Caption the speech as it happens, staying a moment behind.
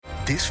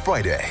This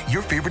Friday,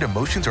 your favorite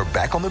emotions are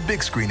back on the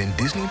big screen in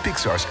Disney and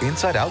Pixar's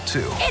Inside Out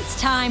 2. It's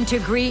time to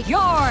greet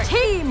your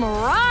Team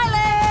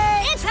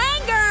Riley! It's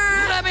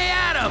anger! Let me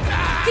at him!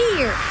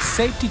 Fear!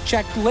 Safety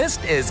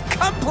checklist is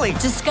complete!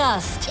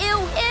 Disgust! Ew,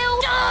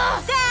 ew!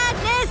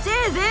 Sadness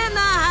is in the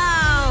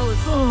house!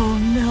 Oh,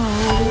 no.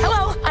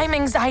 Hello, I'm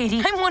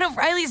anxiety. I'm one of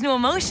Riley's new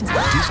emotions.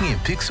 Disney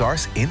and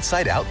Pixar's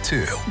Inside Out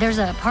 2. There's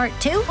a part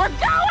 2? We're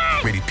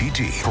going! Rated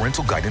PG.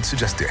 Parental guidance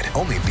suggested.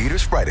 Only in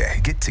theaters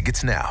Friday. Get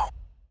tickets now.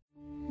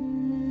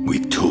 We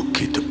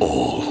took it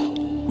all.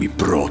 We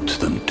brought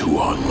them to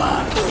our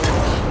land.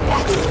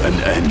 An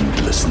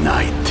endless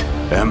night,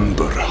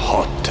 ember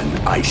hot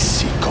and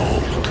icy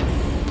cold.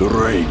 The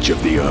rage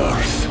of the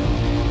earth.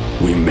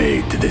 We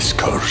made this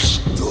curse.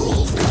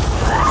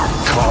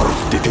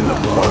 Carved it in the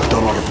blood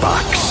on our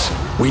backs.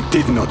 We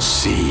did not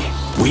see.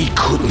 We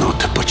could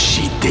not, but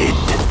she did.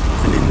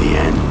 And in the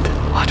end...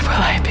 What will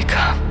I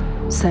become?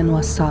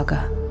 Senua's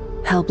Saga.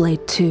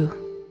 Hellblade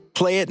 2.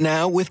 Play it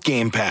now with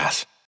Game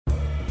Pass.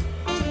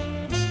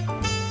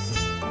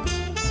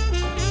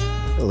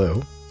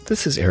 Hello,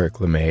 this is Eric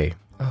LeMay,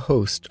 a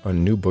host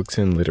on New Books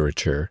in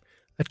Literature,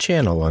 a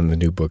channel on the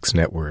New Books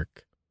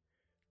Network.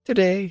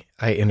 Today,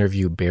 I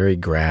interview Barry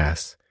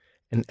Grass,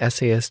 an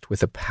essayist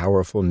with a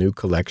powerful new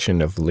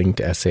collection of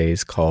linked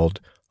essays called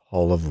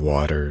Hall of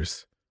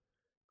Waters.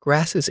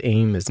 Grass's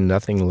aim is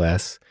nothing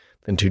less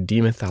than to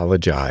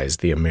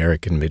demythologize the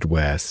American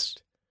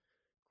Midwest.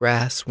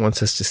 Grass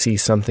wants us to see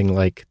something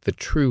like the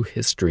true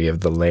history of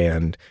the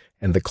land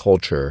and the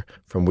culture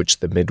from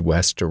which the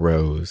Midwest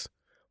arose,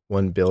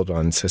 one built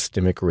on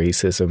systemic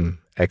racism,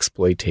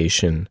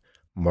 exploitation,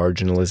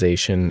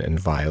 marginalization, and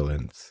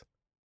violence.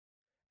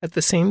 At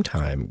the same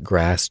time,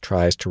 Grass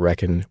tries to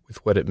reckon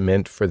with what it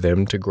meant for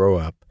them to grow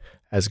up,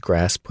 as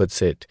Grass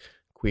puts it,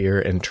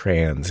 queer and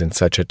trans in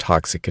such a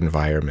toxic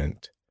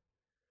environment.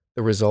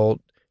 The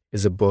result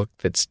is a book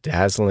that's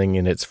dazzling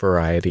in its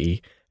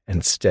variety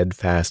and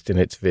steadfast in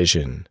its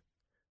vision,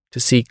 to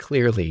see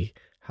clearly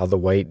how the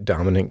white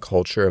dominant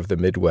culture of the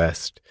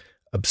Midwest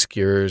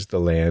obscures the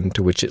land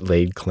to which it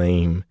laid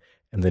claim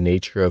and the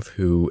nature of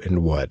who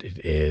and what it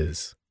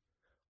is,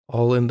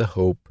 all in the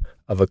hope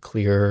of a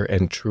clearer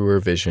and truer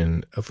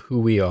vision of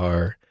who we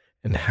are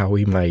and how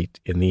we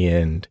might, in the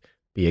end,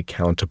 be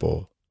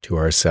accountable to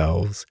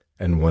ourselves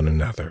and one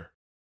another.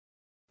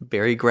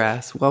 Barry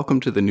Grass, welcome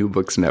to the New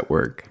Books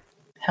Network.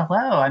 Hello,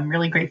 I'm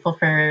really grateful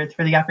for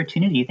the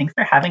opportunity. Thanks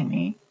for having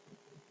me.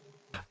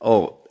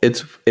 Oh,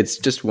 it's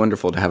just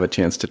wonderful to have a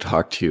chance to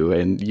talk to you.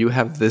 And you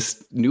have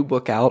this new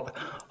book out,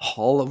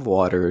 Hall of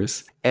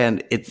Waters,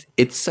 and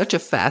it's such a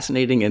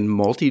fascinating and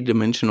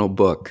multidimensional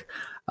book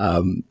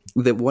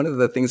that one of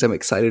the things I'm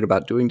excited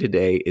about doing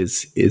today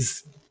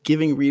is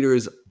giving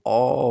readers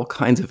all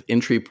kinds of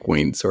entry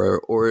points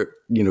or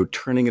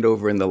turning it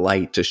over in the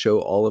light to show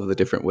all of the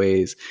different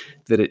ways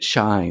that it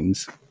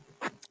shines.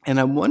 And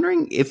I'm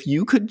wondering if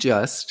you could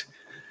just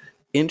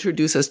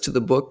introduce us to the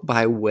book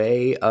by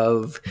way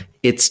of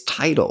its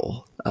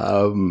title,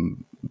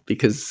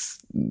 because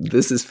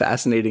this is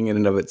fascinating in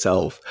and of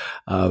itself.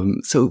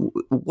 So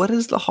what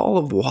is the Hall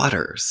of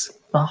Waters?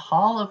 The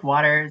Hall of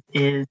Waters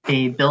is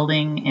a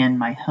building in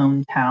my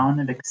hometown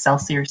of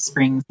Excelsior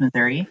Springs,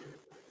 Missouri.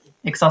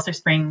 Excelsior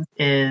Springs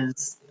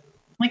is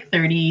like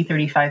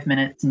 35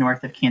 minutes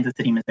north of Kansas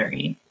City,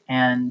 Missouri.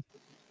 And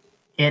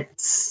it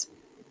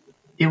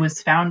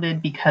was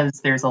founded because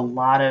there's a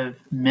lot of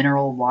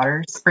mineral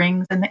water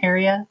springs in the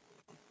area.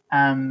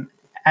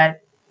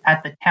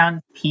 At the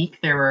town's peak,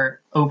 there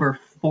were over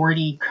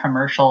 40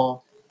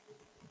 commercial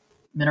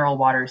mineral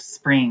water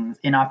springs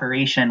in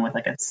operation with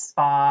like a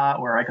spa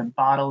or like a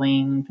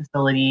bottling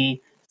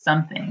facility,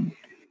 something.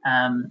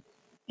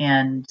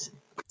 And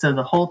so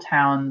the whole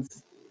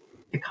town's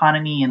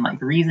economy and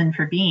like reason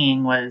for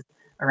being was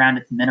around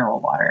its mineral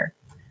water.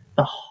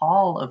 The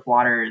Hall of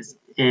Waters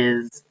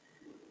is,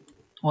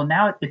 well,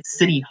 now it's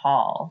City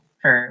Hall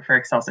for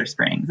Excelsior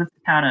Springs. It's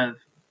a town of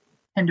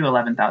 10 to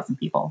 11,000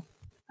 people.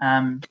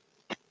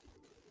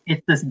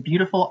 It's this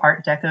beautiful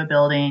Art Deco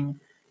building.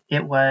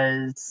 It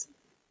was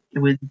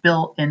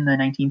built in the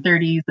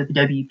 1930s with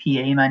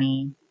WPA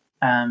money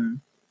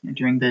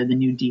during the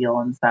New Deal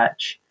and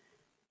such.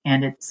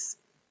 And it's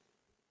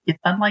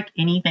unlike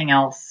anything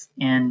else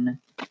in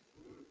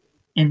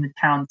the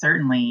town,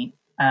 certainly.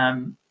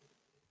 A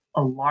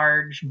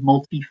large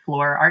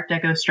multi-floor Art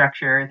Deco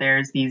structure.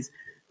 There's these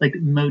like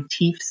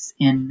motifs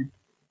in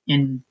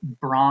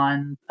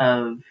bronze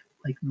of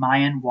like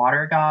Mayan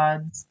water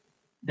gods.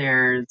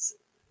 There's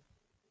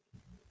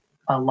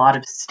a lot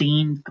of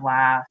stained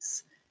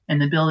glass,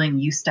 and the building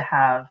used to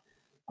have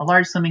a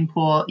large swimming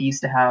pool. It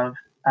used to have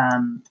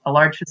a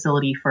large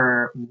facility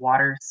for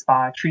water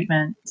spa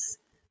treatments,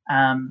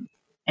 and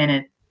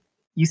it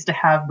used to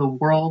have the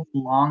world's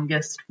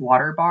longest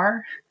water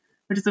bar,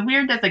 which is a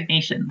weird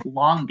designation,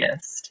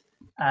 longest.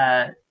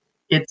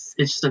 It's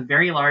just a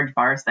very large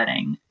bar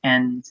setting,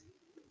 and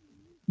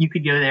you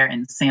could go there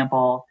and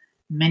sample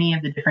many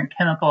of the different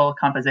chemical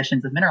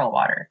compositions of mineral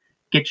water.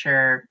 Get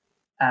your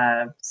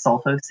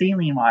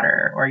sulfosaline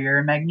water or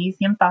your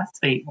magnesium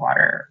phosphate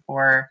water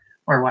or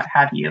what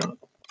have you,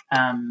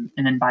 and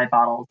then buy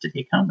bottles to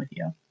take home with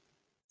you.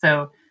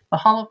 So the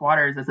Hall of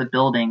Waters as a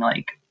building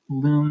like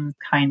looms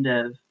kind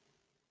of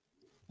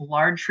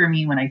large for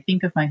me when I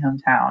think of my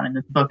hometown, and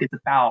this book is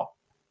about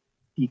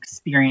the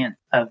experience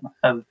of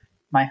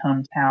my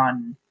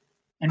hometown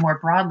and more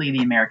broadly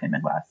the American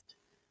Midwest,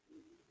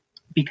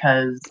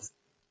 because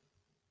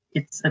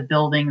it's a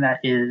building that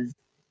is,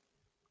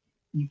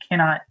 you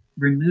cannot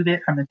remove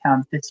it from the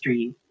town's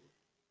history,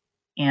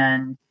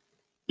 and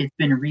it's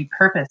been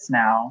repurposed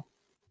now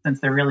since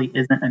there really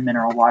isn't a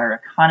mineral water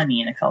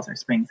economy in Excelsior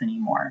Springs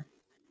anymore,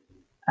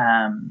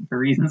 for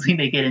reasons we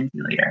may get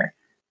into later.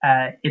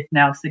 It's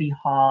now City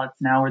Hall.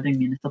 It's now where the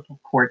municipal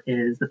court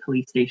is. The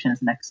police station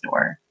is next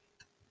door.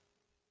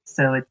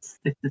 So it's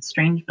a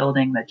strange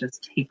building that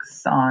just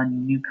takes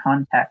on new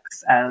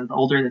contexts as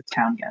older this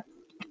town gets.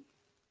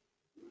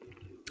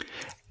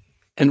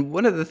 And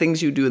one of the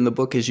things you do in the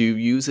book is you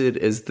use it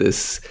as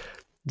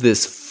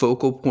this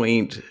focal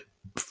point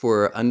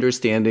for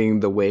understanding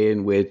the way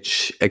in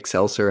which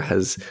Excelsior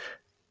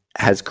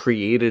has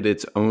created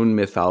its own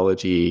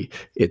mythology,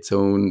 its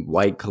own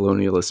white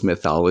colonialist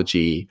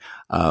mythology,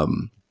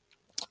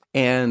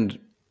 and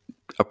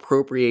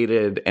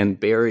appropriated and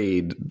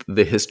buried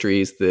the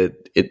histories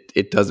that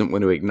it doesn't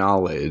want to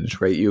acknowledge,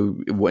 right?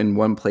 You, in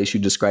one place, you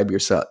describe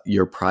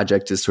your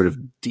project as sort of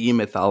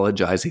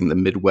demythologizing the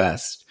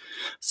Midwest.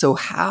 So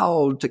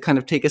how, to kind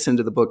of take us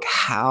into the book,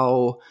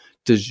 how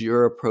does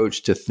your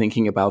approach to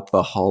thinking about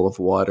the Hall of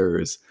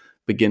Waters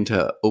begin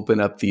to open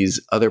up these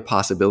other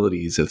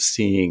possibilities of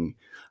seeing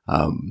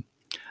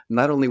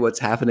not only what's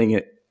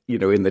happening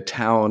in the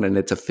town and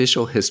its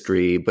official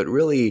history, but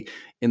really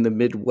in the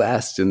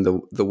Midwest and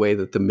the way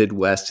that the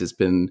Midwest has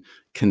been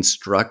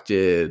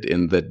constructed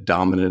in the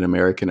dominant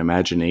American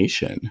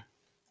imagination?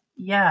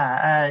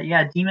 Yeah,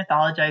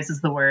 demythologize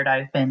is the word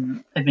I've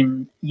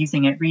been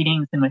using at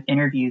readings and with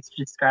interviews to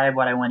describe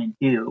what I want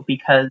to do,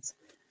 because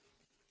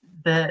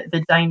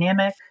the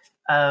dynamic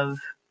of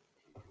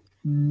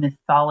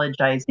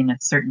mythologizing a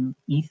certain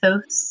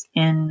ethos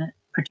in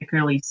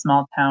particularly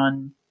small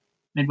town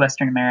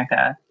Midwestern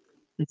America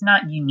is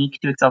not unique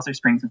to Excelsior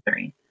Springs,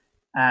 Missouri.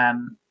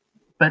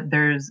 But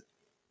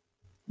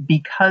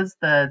because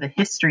the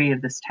history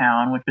of this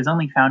town, which was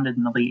only founded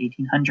in the late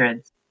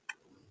 1800s,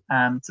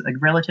 so like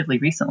relatively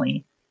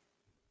recently,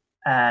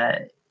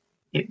 where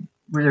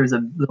there was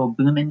a little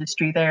boom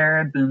industry there,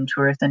 a boom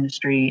tourist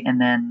industry,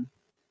 and then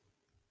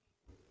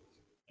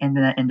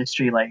that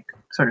industry like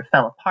sort of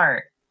fell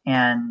apart,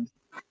 and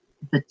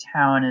the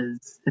town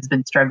has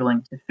been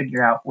struggling to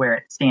figure out where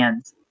it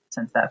stands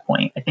since that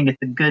point. I think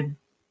it's a good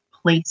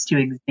place to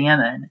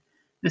examine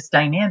this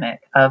dynamic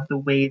of the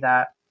way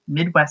that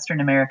Midwestern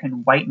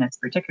American whiteness,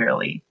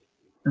 particularly,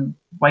 and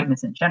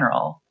whiteness in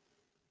general,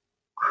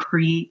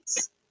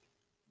 creates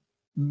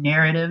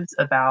narratives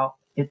about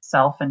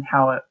itself and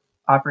how it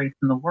operates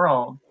in the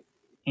world,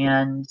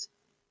 and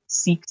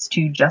seeks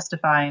to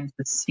justify and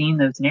sustain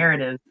those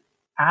narratives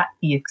at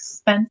the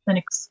expense and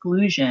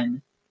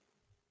exclusion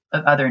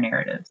of other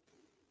narratives.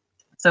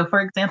 So, for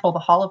example, the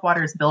Hall of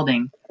Waters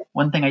building,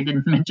 one thing I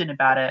didn't mention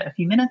about it a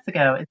few minutes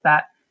ago is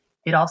that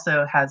it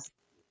also has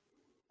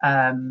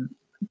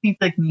things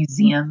like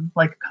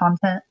museum-like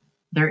content.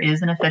 There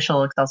is an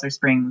official Excelsior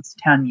Springs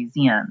Town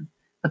Museum,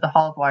 but the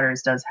Hall of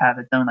Waters does have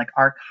its own like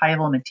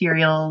archival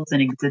materials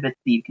and exhibits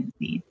that you can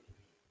see.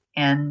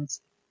 And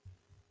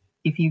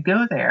if you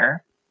go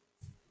there,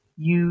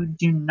 you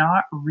do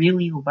not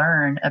really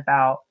learn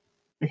about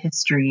the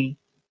history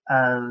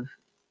of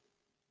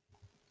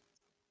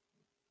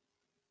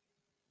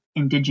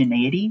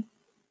indigeneity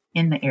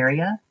in the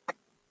area.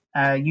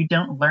 You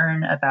don't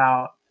learn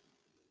about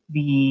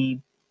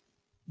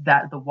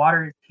that the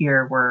waters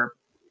here were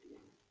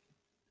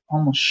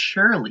almost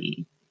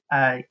surely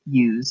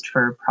used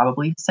for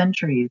probably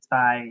centuries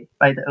by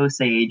the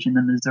Osage and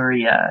the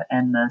Missouri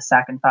and the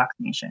Sac and Fox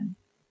Nation.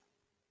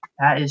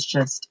 That is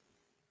just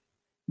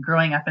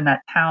growing up in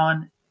that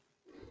town.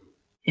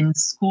 In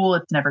school,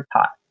 it's never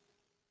taught.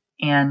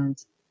 And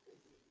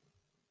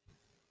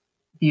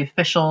the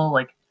official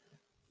like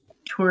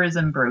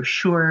tourism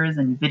brochures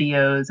and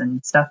videos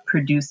and stuff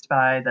produced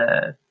by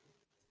the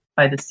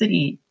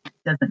city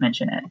doesn't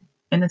mention it.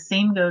 And the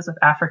same goes with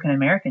African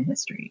American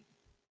history.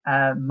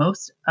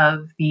 Most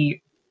of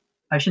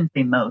I shouldn't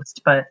say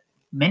most, but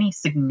many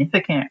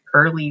significant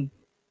early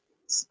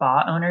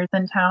spa owners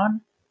in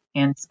town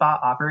and spa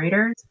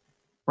operators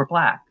were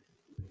Black.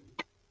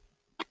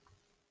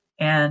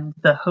 And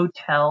the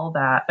hotel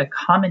that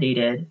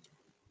accommodated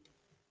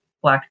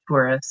Black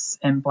tourists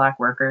and Black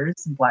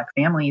workers and Black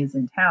families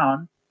in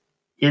town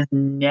is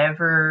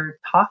never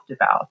talked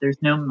about.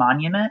 There's no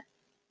monument.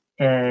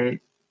 And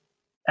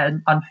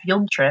on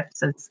field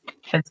trips, as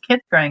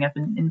kids growing up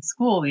in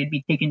school, we'd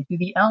be taken to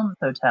the Elms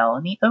Hotel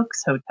and the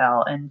Oaks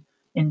Hotel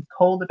and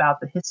told about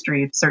the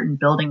history of certain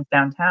buildings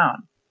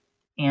downtown.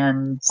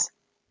 And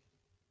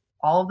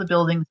all of the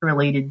buildings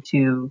related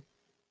to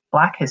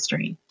Black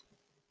history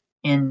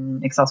in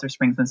Excelsior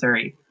Springs,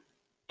 Missouri.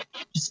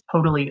 just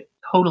totally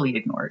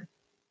ignored.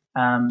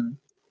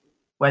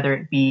 Whether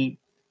it be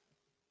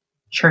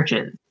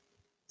churches,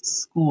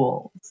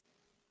 schools,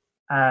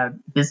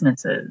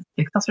 businesses.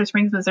 Excelsior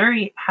Springs,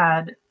 Missouri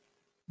had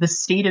the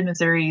state of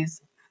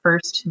Missouri's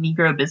first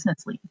Negro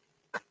Business League.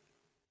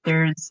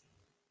 There's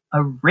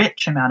a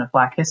rich amount of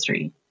Black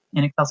history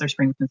in Excelsior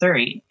Springs,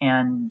 Missouri,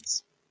 and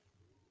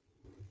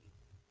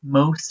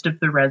most of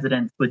the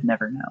residents would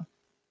never know.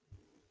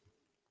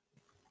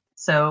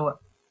 So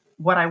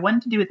what I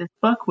wanted to do with this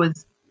book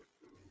was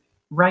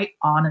write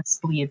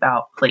honestly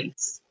about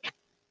place.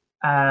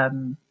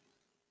 And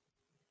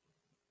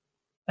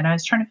I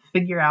was trying to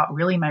figure out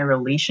really my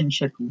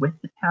relationship with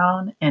the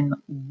town and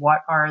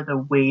what are the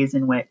ways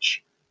in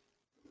which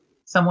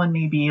someone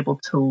may be able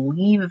to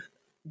leave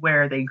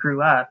where they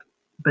grew up,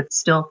 but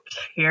still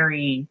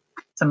carry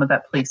some of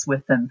that place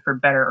with them for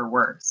better or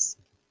worse.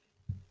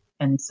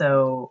 And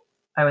so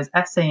I was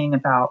essaying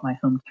about my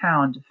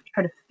hometown to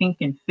try to think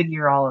and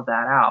figure all of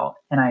that out.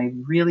 And I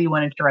really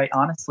wanted to write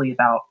honestly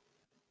about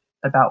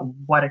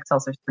what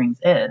Excelsior Springs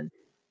is.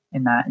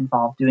 And that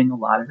involved doing a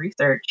lot of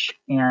research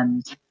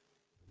and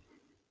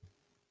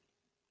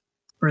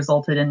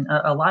resulted in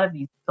a lot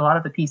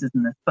of the pieces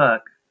in this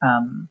book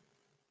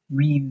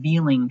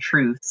revealing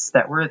truths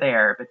that were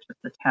there, but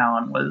just the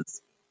town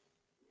was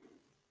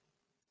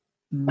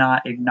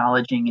not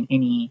acknowledging in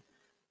any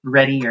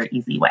ready or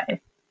easy way.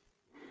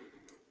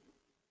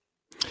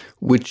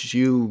 Which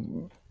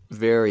you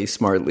very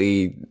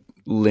smartly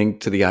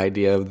linked to the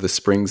idea of the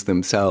springs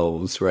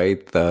themselves,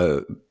 right?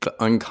 The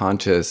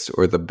unconscious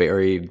or the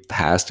buried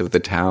past of the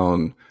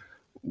town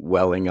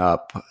welling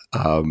up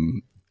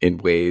in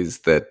ways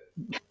that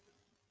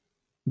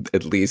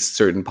at least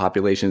certain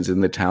populations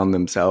in the town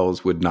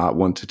themselves would not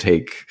want to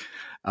take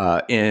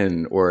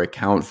in or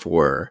account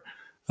for.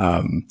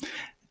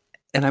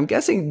 And I'm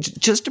guessing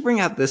just to bring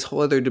out this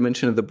whole other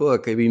dimension of the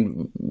book, I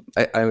mean,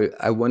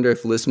 I wonder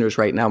if listeners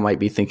right now might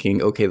be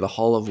thinking, okay, the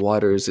Hall of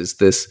Waters is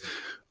this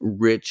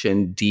rich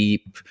and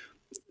deep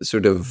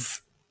sort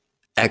of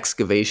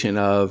excavation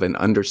of and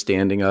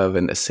understanding of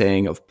and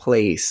assaying of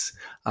place.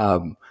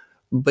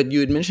 But you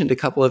had mentioned a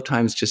couple of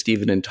times, just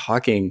even in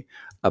talking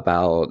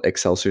about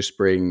Excelsior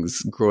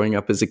Springs, growing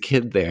up as a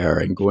kid there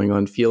and going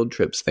on field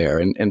trips there.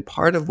 And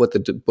part of what the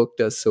book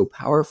does so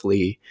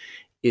powerfully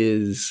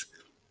is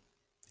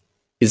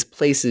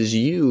places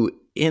you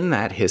in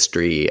that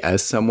history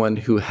as someone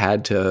who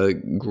had to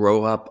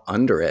grow up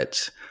under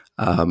it,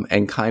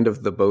 and kind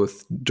of the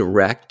both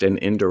direct and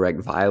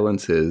indirect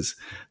violences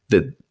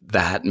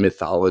that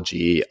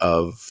mythology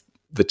of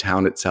the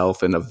town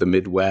itself and of the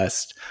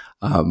Midwest,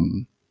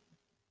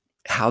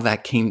 how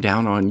that came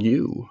down on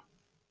you.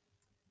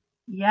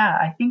 Yeah,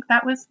 I think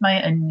that was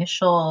my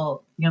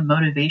initial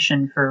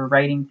motivation for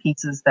writing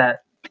pieces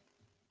that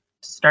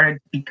started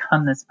to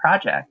become this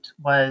project,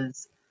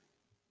 was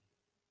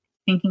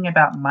thinking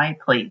about my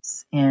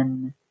place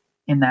in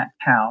that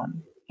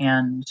town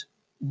and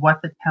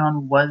what the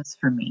town was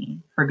for me,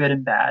 for good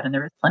and bad, and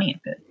there was plenty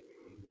of good.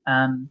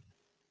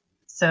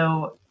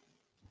 So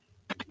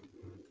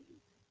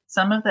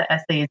some of the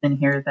essays in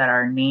here that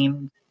are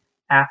named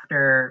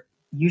after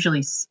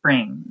usually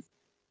springs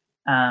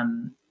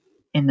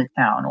in the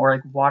town, or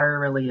like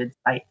water-related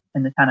sites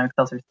in the town of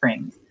Excelsior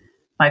Springs,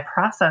 my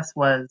process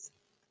was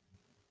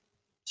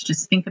to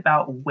just think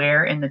about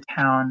where in the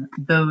town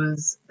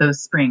those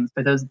springs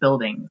or those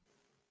buildings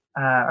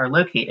are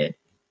located,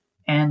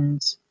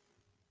 and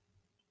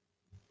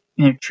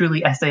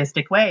truly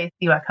essayistic way,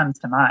 see what comes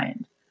to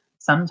mind.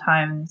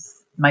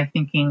 Sometimes my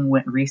thinking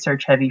went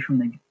research heavy from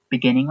the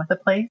beginning with a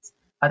place.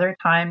 Other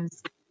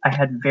times I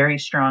had very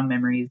strong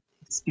memories,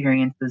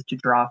 experiences to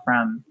draw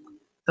from.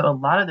 So a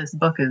lot of this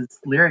book is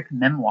lyric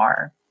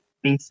memoir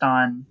based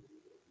on,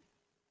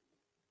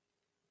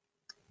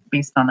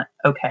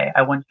 okay,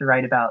 I want to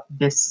write about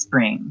this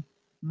spring,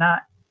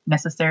 not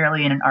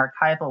necessarily in an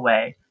archival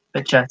way,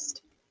 but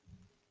just,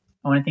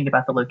 I want to think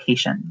about the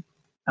location.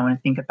 I want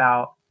to think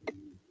about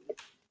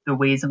the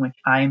ways in which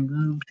I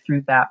moved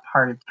through that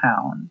part of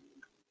town.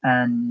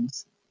 And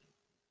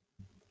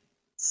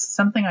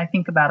something I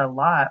think about a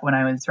lot when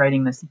I was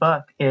writing this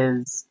book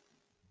is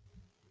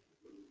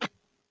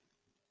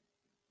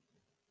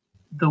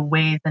the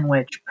ways in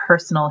which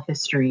personal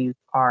histories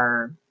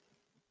are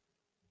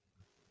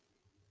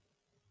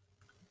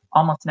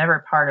almost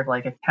never part of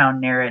like a town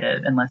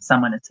narrative unless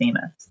someone is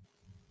famous.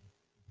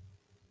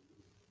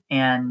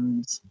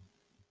 And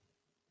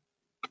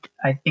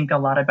I think a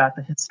lot about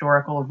the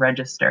historical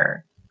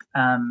register,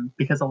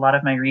 because a lot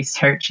of my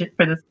research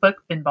for this book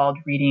involved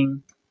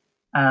reading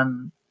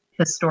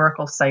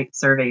historical site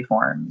survey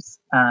forms,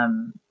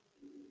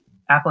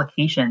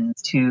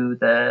 applications to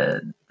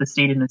the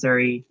state of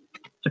Missouri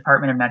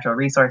Department of Natural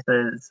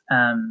Resources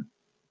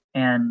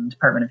and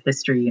Department of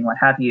History and what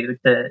have you,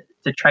 to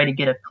try to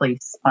get a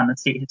place on the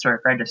state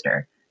historic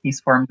register.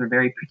 These forms were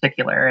very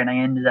particular, and I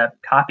ended up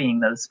copying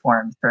those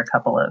forms for a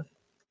couple of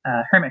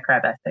hermit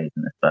crab essays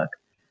in this book.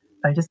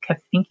 I just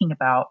kept thinking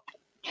about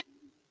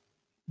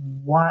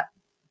what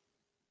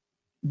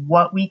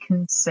we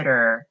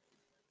consider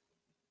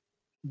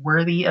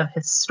worthy of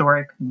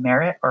historic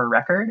merit or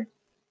record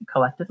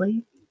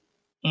collectively,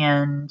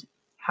 and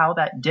how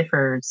that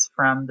differs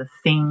from the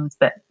things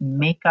that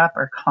make up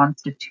or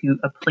constitute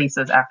a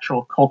place's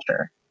actual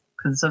culture,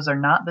 because those are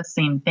not the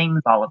same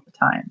things all of the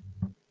time.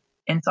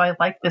 And so I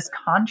like this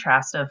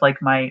contrast of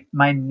like my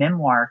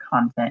memoir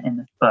content in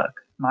this book,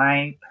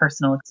 my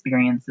personal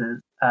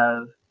experiences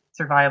of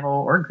survival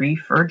or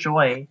grief or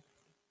joy,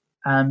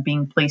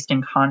 being placed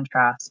in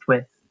contrast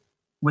with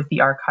the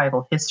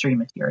archival history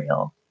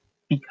material,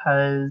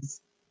 because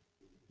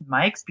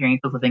my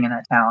experience of living in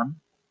that town,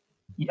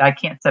 I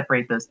can't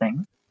separate those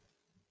things.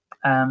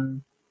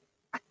 The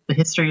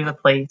history of the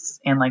place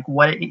and like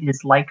what it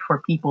is like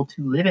for people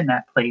to live in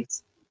that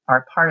place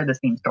are part of the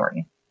same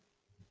story.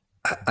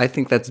 I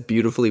think that's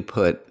beautifully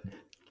put.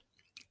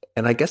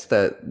 And I guess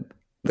that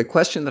the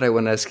question that I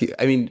want to ask you,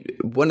 I mean,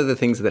 one of the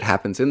things that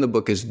happens in the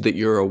book is that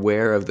you're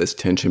aware of this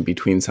tension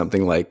between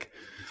something like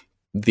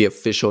the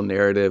official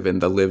narrative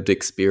and the lived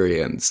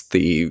experience,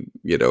 the,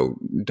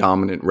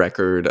 dominant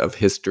record of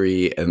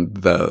history and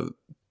the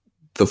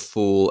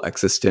full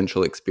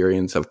existential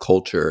experience of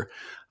culture.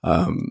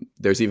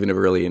 There's even a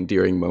really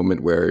endearing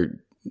moment where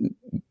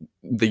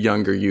the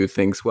younger you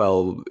thinks,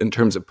 well, in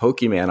terms of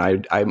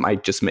Pokemon, I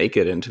might just make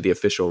it into the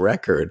official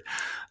record.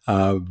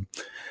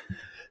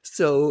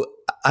 So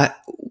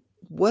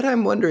what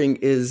I'm wondering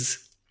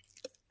is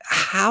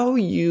how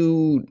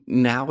you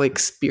now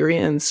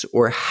experience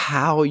or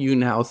how you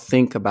now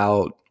think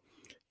about,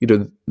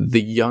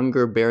 the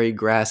younger Barry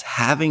Grass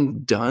having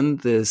done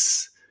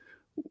this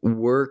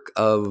work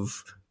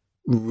of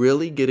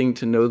really getting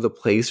to know the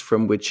place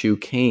from which you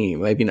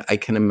came. I mean, I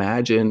can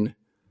imagine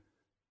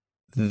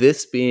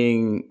this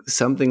being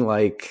something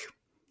like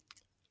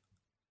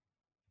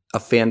a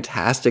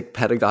fantastic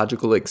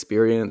pedagogical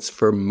experience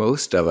for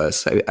most of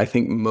us. I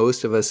think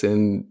most of us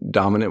in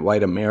dominant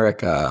white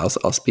America,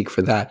 I'll speak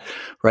for that,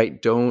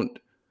 right? Don't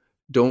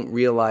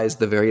realize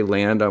the very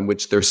land on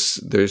which their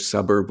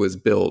suburb was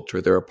built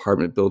or their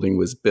apartment building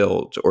was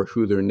built or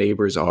who their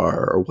neighbors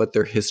are or what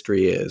their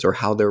history is or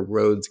how their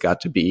roads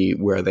got to be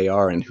where they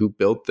are and who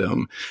built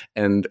them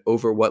and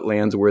over what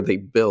lands were they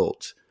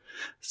built.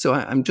 So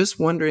I'm just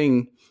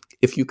wondering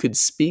if you could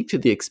speak to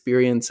the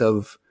experience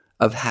of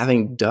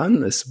having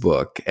done this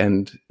book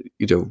and,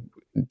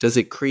 does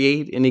it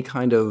create any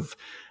kind of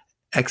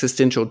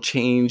existential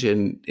change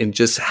in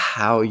just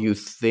how you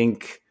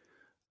think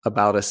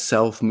about a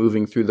self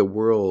moving through the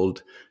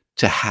world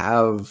to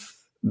have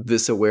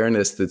this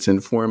awareness that's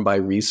informed by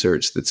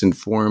research, that's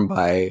informed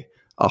by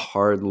a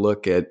hard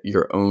look at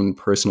your own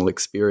personal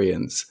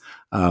experience,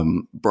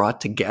 brought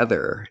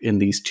together in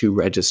these two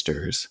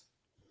registers?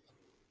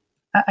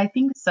 I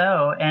think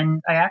so.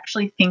 And I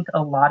actually think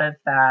a lot of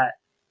that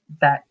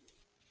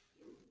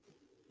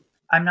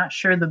I'm not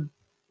sure the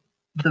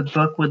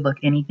book would look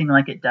anything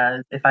like it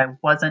does if I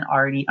wasn't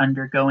already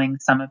undergoing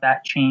some of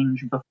that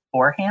change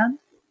beforehand.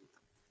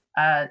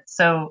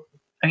 So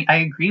I mean, I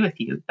agree with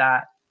you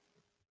that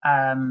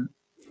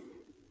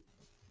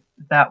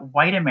that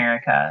white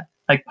America,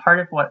 like part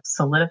of what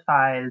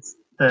solidifies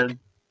the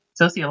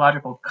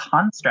sociological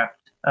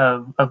construct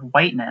of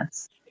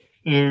whiteness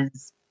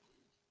is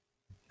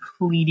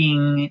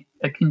pleading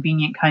a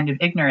convenient kind of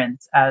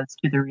ignorance as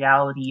to the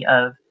reality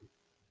of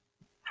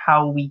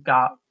how we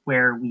got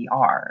where we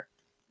are.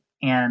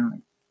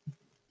 And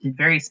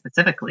very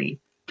specifically,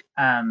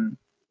 in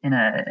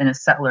a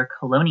settler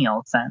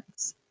colonial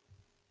sense,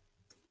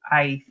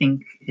 I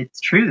think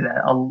it's true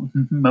that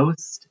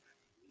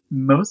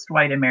most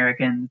white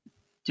Americans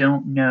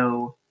don't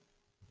know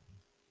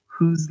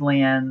whose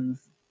lands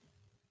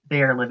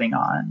they are living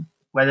on,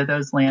 whether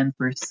those lands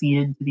were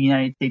ceded to the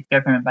United States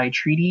government by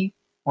treaty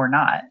or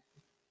not.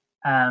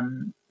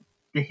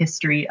 The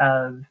history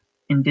of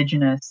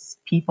indigenous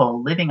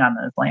people living on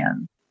those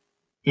lands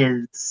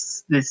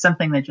is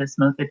something that just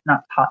it's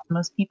not taught to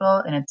most people,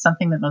 and it's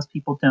something that most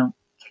people don't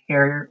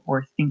care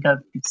or think of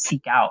to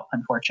seek out,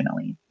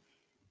 unfortunately.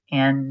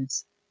 And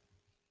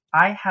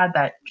I had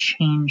that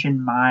change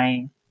in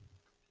my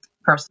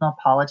personal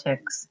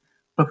politics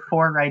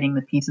before writing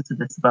the pieces of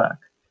this book.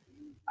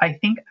 I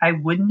think I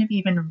wouldn't have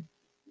even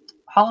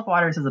Hall of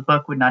Waters as a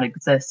book would not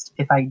exist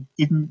if I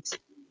didn't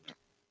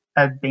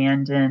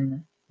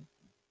abandon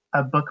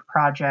a book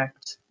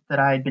project that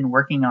I had been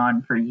working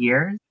on for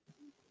years.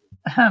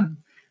 And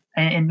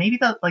maybe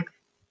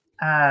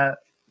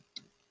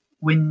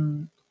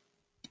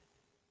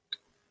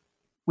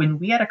when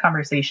we had a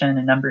conversation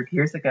a number of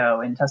years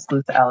ago in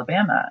Tuscaloosa,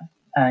 Alabama,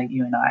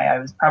 you and I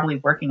was probably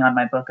working on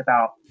my book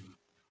about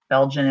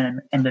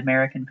Belgian and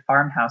American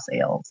farmhouse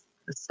ales,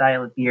 the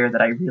style of beer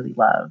that I really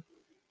love.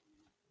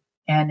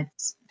 And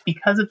it's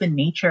because of the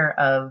nature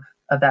of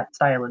that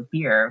style of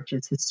beer, which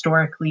is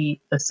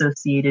historically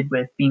associated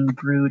with being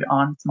brewed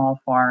on small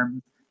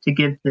farms to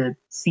give to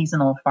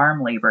seasonal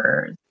farm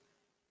laborers.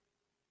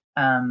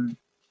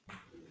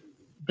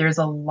 There's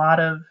a lot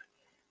of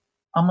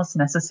almost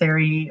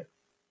necessary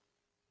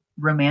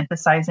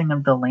romanticizing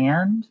of the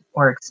land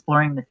or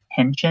exploring the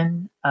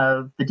tension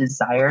of the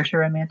desire to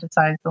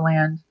romanticize the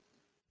land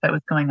that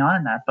was going on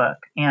in that book.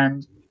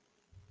 And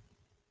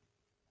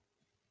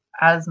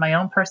as my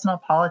own personal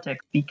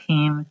politics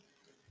became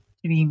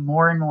to be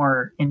more and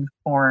more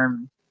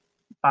informed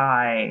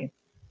by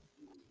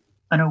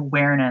an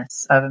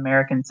awareness of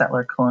American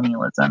settler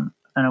colonialism,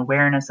 an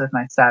awareness of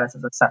my status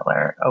as a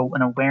settler,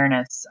 an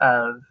awareness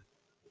of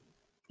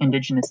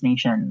indigenous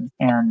nations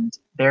and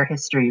their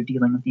history of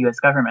dealing with the U.S.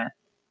 government,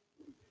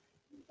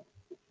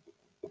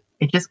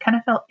 it just kind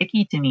of felt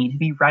icky to me to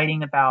be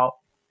writing about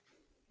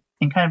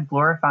and kind of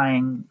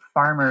glorifying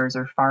farmers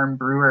or farm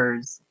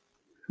brewers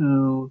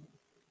whose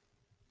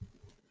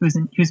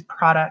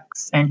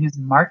products and whose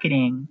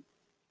marketing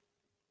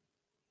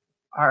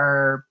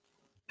are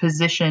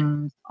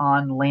positioned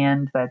on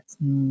land that's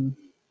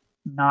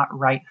not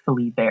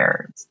rightfully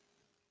theirs,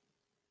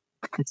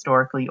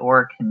 historically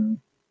or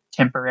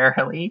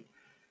contemporarily.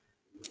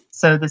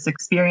 So this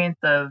experience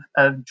of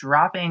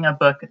dropping a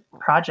book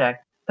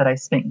project that I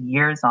spent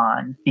years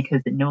on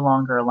because it no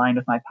longer aligned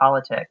with my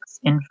politics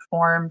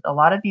informed a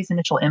lot of these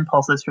initial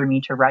impulses for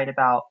me to write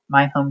about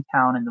my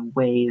hometown in the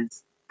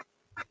ways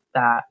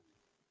that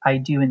I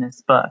do in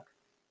this book,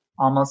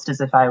 almost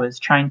as if I was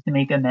trying to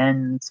make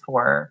amends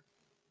for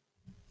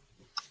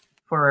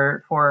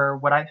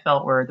what I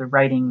felt were the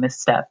writing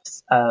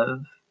missteps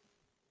of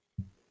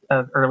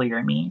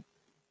earlier me.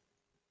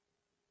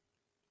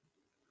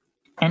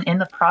 And in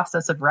the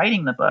process of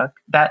writing the book,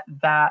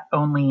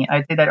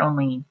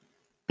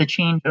 the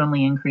change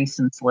only increased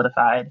and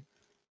solidified.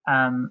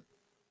 I'm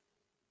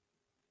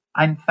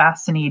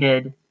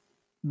fascinated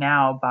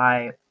now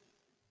by,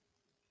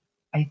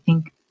 I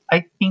think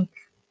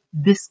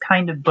this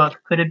kind of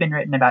book could have been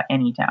written about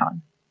any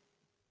town.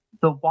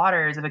 The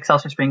waters of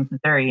Excelsior Springs,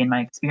 Missouri, in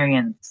my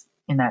experience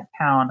in that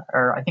town,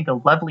 are, I think, a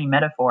lovely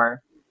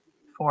metaphor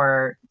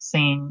for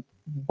saying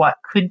what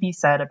could be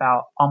said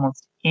about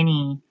almost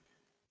any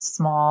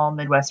small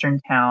Midwestern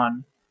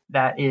town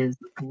that is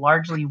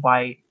largely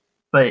white,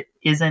 but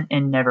isn't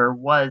and never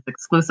was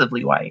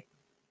exclusively white.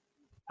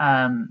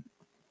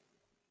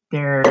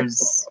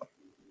 There's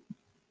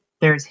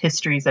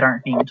histories that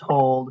aren't being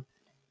told,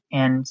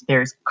 and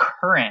there's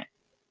current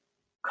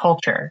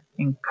culture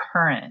and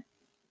current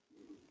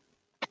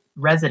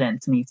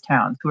residents in these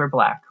towns who are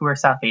Black, who are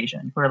South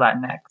Asian, who are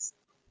Latinx,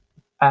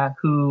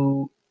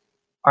 who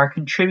are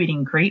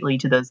contributing greatly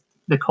to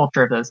the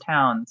culture of those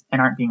towns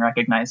and aren't being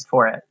recognized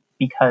for it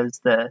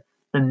because the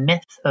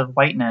myth of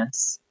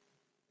whiteness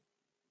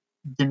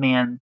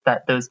demands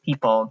that those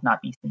people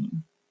not be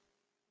seen.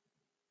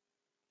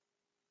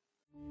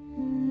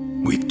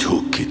 We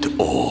took it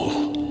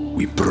all.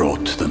 We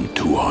brought them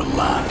to our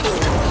land.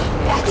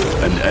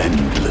 An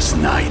endless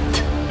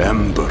night,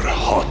 ember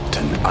hot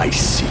and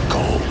icy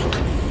cold.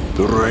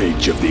 The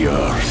rage of the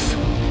earth.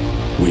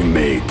 We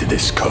made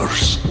this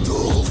curse.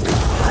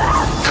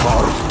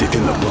 Carved it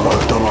in the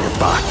blood on our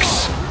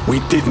backs. We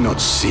did not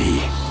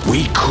see.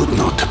 We could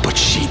not, but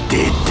she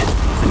did.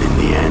 And in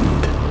the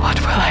end, What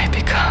will I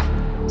become?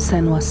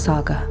 Senua's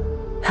Saga.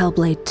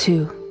 Hellblade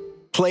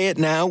 2. Play it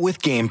now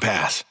with Game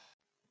Pass.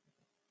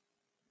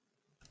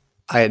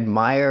 I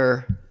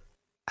admire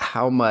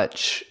how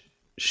much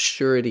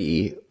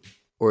surety,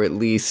 or at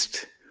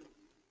least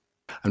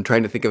I'm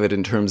trying to think of it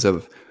in terms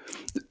of,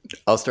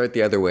 I'll start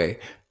the other way.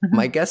 Mm-hmm.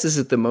 My guess is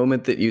at the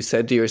moment that you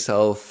said to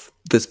yourself,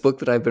 this book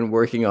that I've been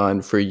working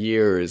on for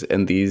years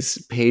and these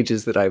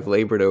pages that I've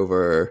labored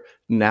over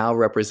now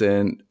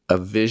represent a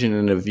vision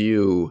and a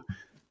view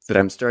that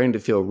I'm starting to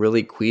feel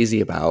really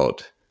queasy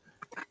about.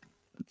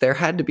 There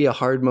had to be a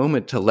hard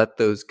moment to let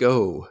those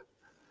go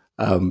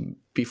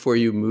before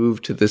you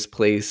move to this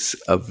place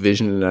of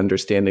vision and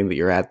understanding that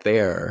you're at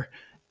there,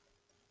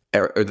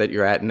 or that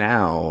you're at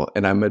now.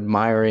 And I'm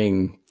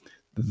admiring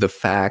the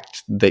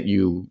fact that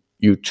you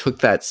took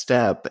that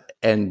step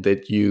and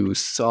that you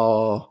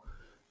saw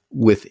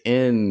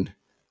within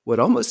what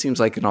almost seems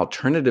like an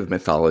alternative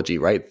mythology,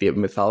 right? The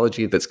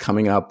mythology that's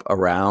coming up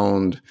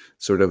around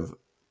sort of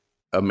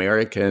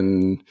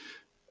American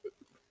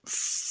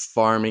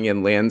farming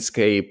and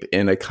landscape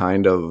in a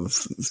kind of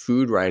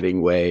food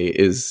writing way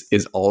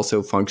is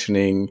also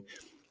functioning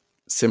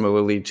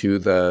similarly to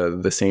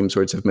the same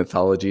sorts of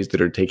mythologies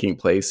that are taking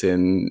place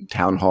in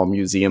town hall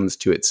museums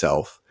to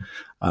itself.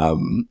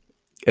 And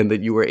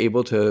that you were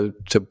able to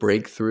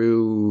break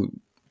through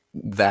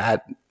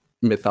that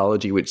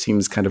mythology, which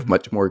seems kind of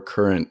much more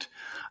current,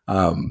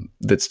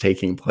 that's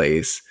taking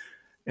place.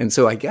 And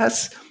so I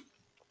guess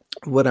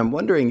what I'm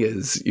wondering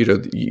is,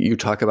 you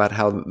talk about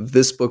how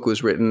this book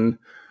was written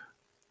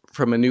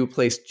from a new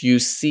place. Do you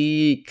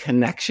see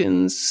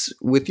connections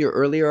with your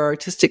earlier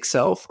artistic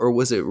self, or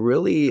was it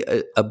really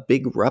a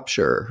big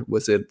rupture?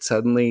 Was it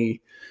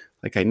suddenly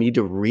like, I need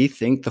to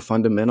rethink the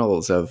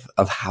fundamentals of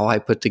how I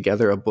put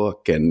together a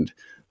book and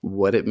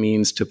what it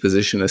means to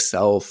position a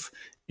self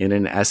in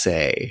an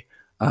essay?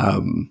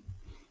 I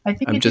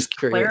think I'm just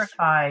curious.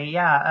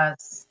 Clarify,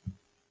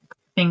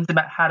 things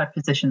about how to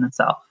position the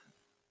self.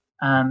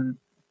 I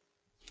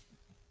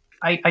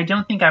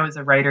don't think I was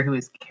a writer who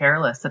was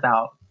careless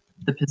about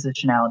the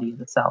positionality of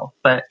the self,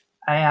 but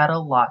I had a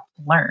lot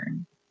to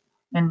learn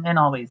and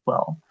always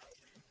will.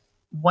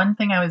 one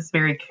thing I was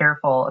very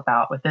careful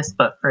about with this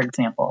book, for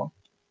example,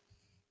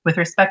 with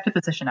respect to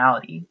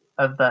positionality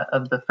of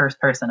the first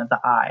person, of the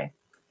I,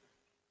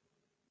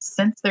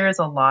 since there is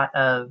a lot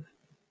of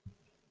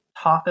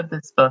talk of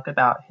this book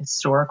about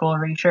historical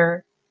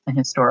erasure and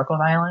historical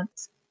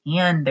violence,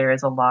 and there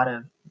is a lot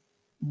of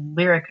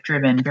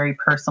lyric-driven, very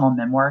personal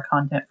memoir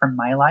content from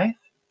my life,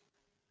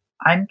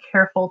 I'm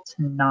careful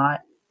to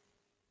not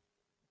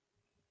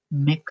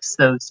mix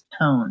those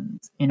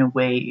tones in a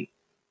way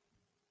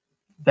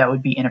that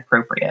would be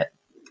inappropriate.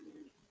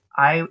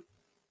 I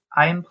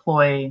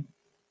employ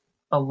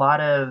a lot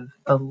of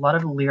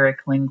lyric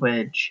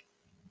language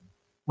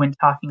when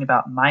talking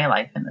about my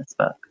life in this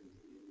book.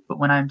 But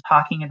when I'm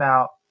talking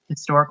about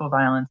historical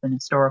violence and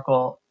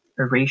historical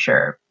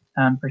erasure,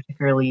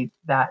 particularly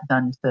that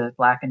done to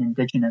Black and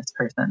Indigenous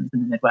persons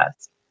in the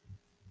Midwest,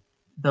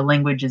 the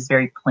language is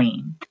very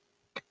plain,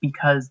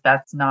 because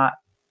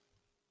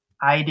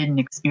I didn't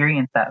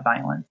experience that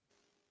violence.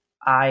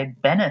 I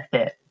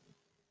benefit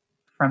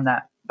from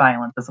that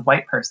violence as a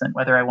white person,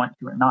 whether I want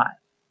to or not.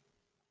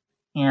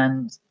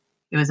 And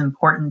it was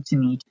important to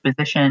me to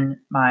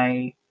position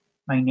my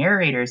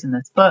narrators in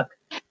this book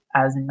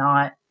as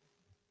not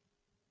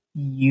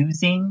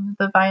using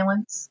the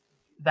violence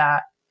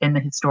that in the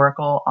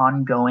historical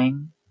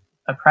ongoing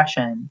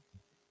oppression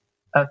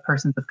of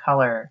persons of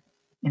color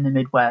in the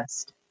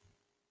Midwest.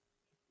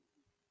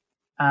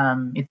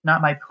 It's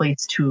not my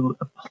place to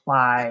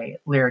apply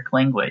lyric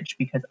language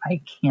because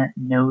I can't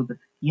know the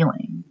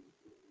feeling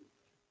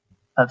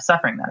of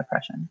suffering that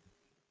oppression.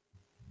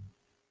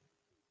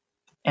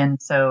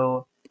 And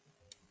so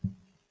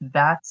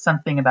that's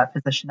something about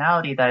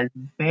positionality that is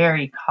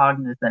very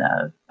cognizant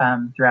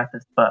of throughout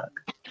this book.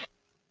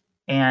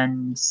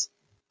 And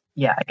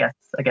yeah, I guess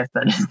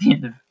that is the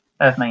end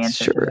of my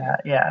answer to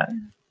that. Yeah.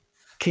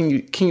 Can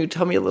you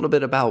tell me a little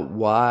bit about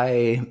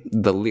why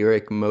the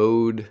lyric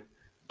mode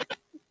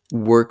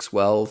works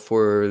well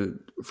for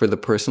the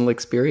personal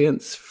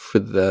experience, for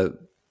the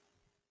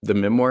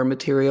memoir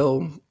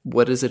material?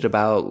 What is it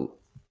about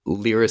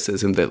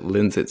lyricism that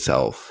lends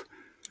itself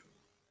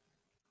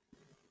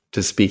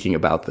to speaking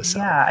about the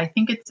self? Yeah, I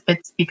think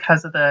it's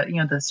because of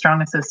the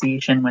strong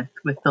association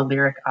with the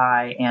lyric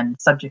I and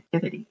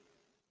subjectivity.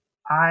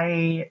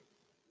 I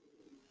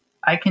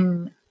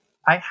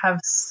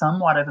have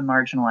somewhat of a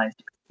marginalized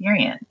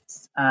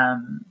experience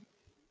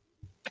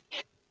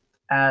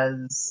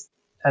as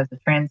a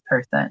trans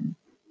person,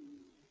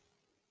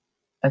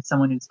 as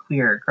someone who's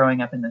queer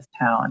growing up in this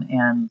town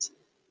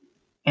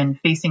and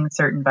facing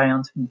certain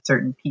violence from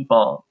certain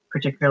people,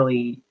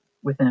 particularly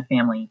within a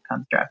family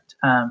construct.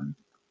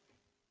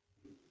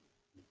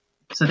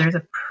 So there's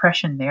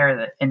oppression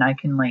there and I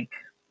can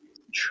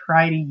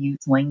try to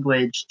use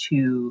language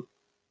to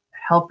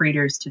help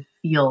readers to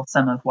feel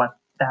some of what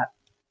that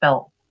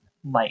felt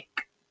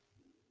like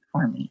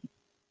for me.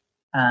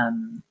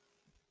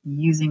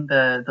 Using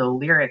the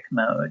lyric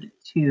mode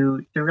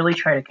to really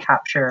try to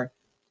capture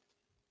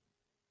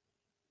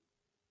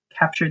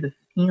the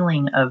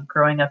feeling of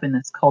growing up in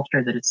this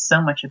culture that is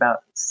so much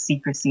about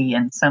secrecy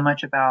and so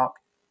much about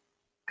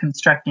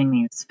constructing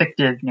these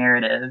fictive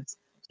narratives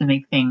to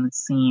make things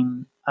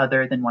seem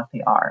other than what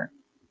they are.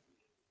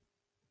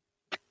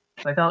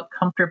 So I felt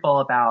comfortable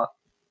about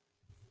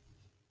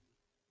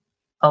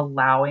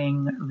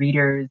allowing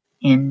readers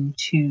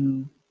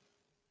into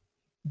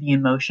the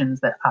emotions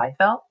that I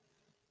felt.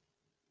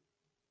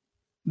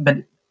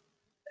 But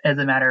as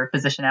a matter of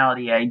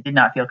positionality, I did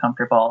not feel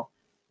comfortable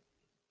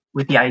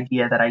with the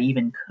idea that I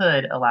even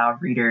could allow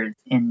readers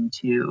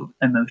into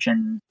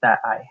emotions that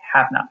I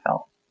have not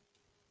felt.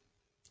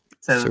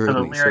 So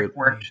the lyric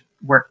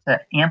worked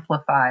to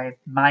amplify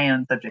my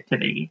own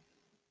subjectivity,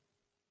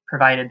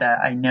 provided that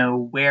I know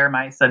where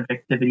my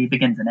subjectivity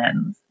begins and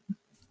ends.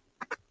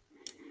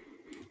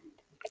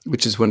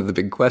 Which is one of the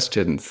big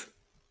questions.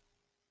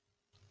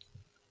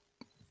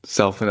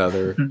 Self and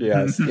other.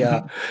 Yes.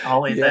 Yeah.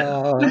 Always.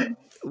 Yeah.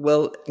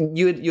 Well,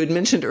 you had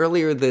mentioned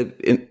earlier that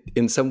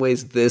in some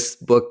ways this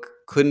book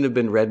couldn't have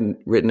been written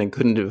and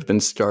couldn't have been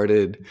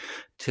started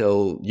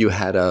till you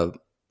had a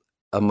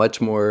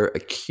much more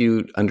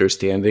acute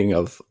understanding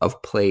of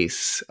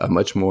place, a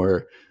much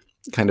more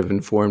kind of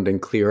informed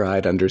and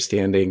clear-eyed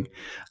understanding.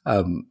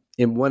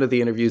 In one of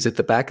the interviews at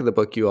the back of the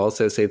book, you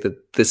also say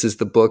that this is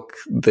the book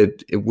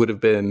that it would have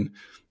been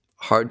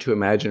hard to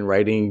imagine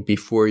writing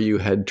before you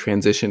had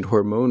transitioned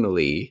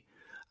hormonally.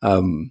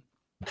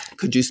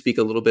 Could you speak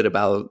a little bit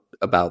about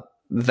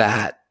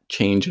that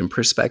change in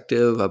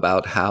perspective,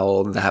 about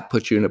how that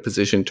put you in a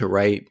position to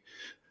write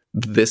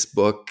this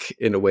book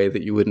in a way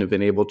that you wouldn't have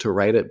been able to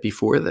write it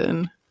before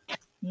then?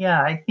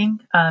 Yeah, I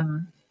think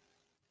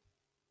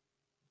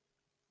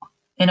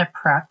in a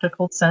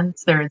practical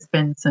sense, there has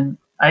been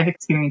I've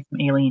experienced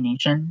some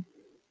alienation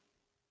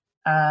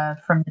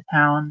from the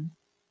town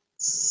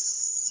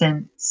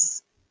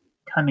since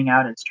coming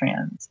out as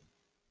trans,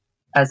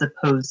 as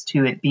opposed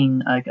to it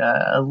being like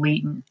a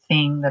latent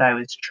thing that I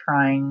was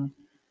trying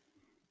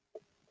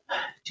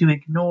to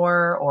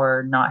ignore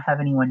or not have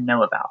anyone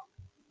know about.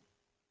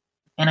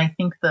 And I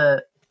think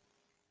the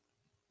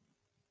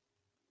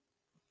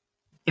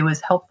it was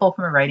helpful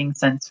from a writing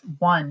sense,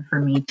 one, for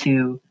me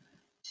to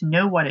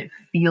know what it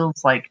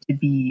feels like to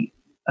be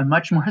a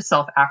much more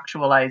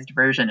self-actualized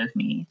version of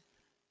me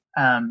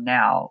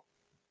now,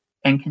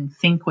 and can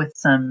think with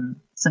some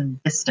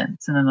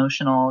distance, some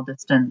emotional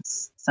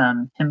distance,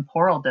 some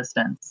temporal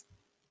distance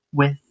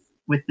with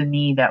the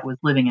me that was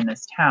living in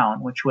this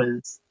town, which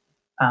was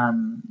a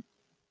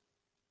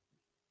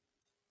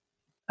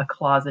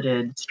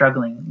closeted,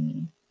 struggling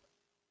me.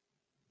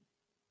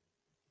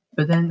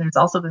 But then there's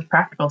also this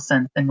practical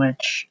sense in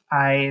which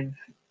I've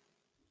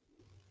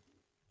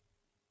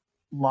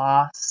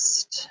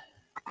lost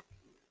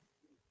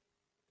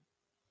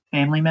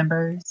family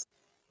members,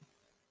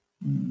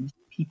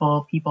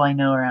 people I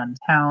know around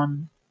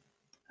town,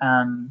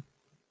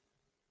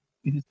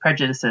 whose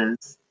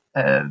prejudices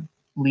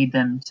lead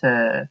them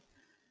to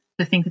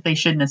think that they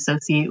shouldn't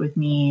associate with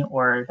me,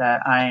 or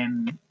that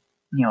I'm,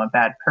 a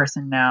bad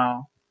person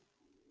now.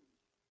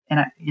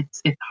 And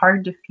it's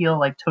hard to feel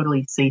like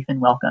totally safe and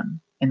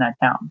welcome in that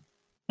town.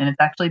 And it's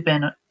actually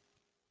been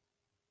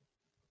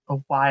a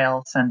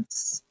while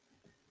since,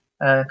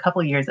 a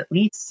couple of years at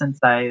least, since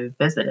I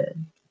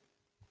visited.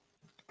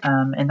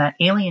 And that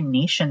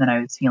alienation that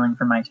I was feeling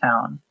from my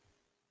town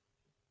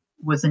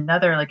was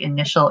another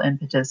initial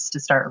impetus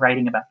to start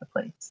writing about the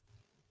place.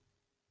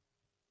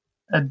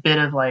 A bit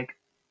of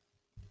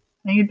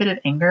maybe a bit of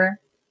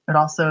anger, but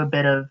also a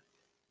bit of,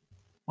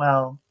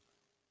 well,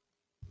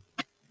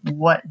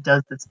 what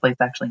does this place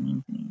actually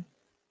mean to me?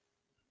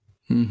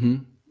 Mm-hmm.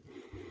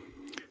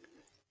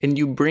 And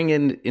you bring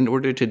in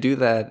order to do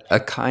that, a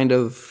kind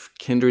of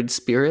kindred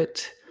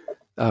spirit.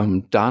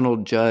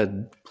 Donald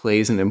Judd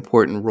plays an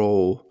important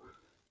role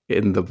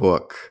in the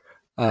book.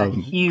 A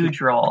huge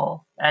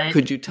role.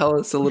 Could you tell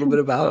us a little bit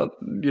about,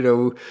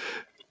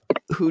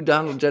 who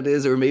Donald Judd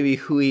is, or maybe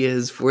who he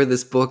is for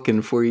this book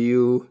and for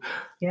you?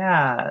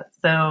 Yeah.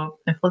 So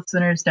if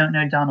listeners don't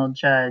know Donald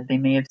Judd, they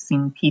may have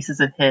seen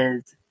pieces of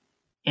his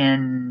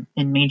in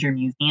major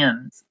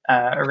museums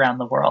around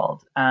the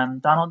world.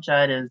 Donald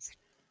Judd he's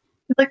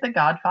like the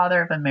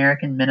godfather of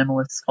American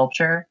minimalist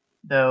sculpture,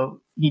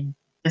 though he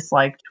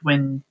disliked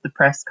when the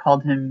press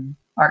called him,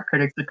 art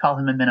critics would call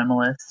him a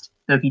minimalist,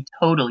 though he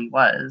totally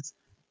was.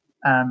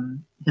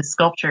 His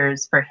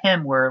sculptures for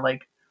him were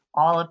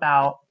all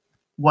about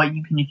what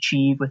you can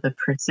achieve with a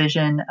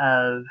precision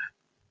of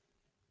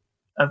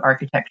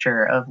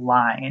architecture, of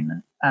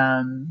line.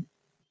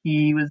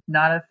 He was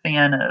not a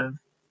fan of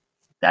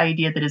the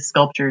idea that his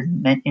sculptures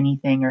meant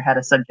anything or had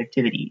a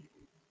subjectivity.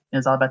 It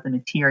was all about the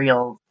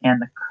materials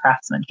and the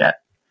craftsmanship.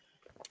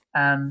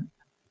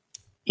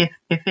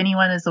 If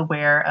anyone is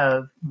aware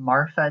of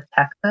Marfa,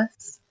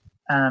 Texas,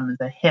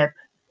 the hip,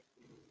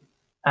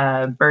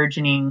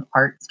 burgeoning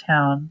arts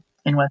town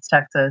in West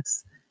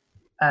Texas,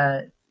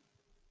 the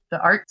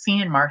art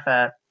scene in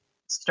Marfa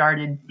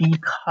started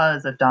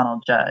because of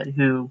Donald Judd,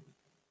 who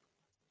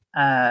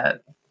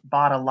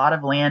bought a lot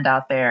of land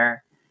out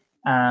there,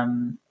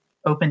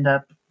 opened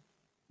up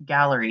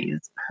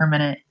galleries,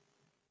 permanent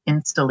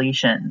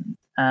installations,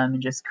 and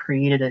just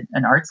created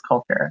an arts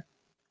culture.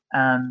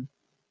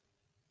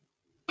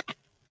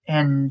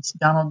 And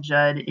Donald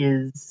Judd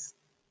is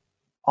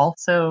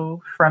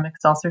also from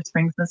Excelsior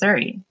Springs,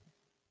 Missouri.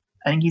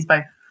 I think he's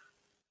by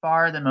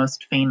far the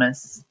most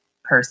famous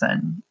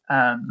person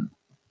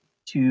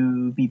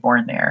to be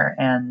born there.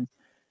 And,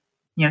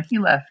 he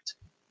left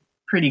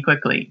pretty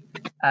quickly.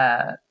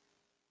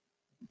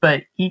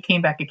 But he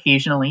came back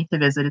occasionally to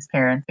visit his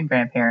parents and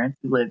grandparents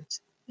who lived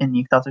in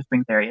the Excelsior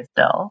Springs area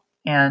still.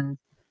 And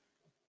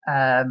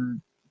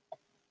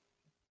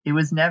it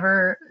was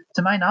never,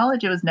 to my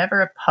knowledge, it was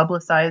never a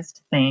publicized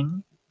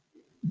thing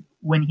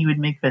when he would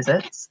make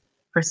visits.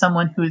 For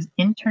someone who is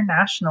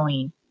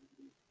internationally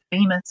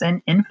famous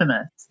and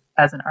infamous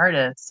as an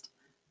artist,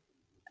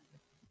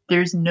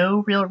 there's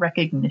no real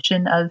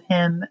recognition of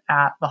him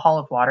at the Hall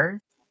of Waters.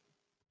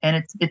 And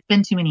it's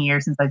been too many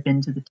years since I've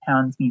been to the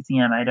town's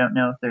museum. I don't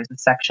know if there's a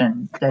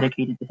section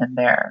dedicated to him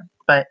there.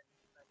 But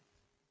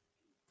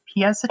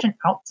he has such an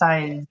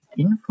outsized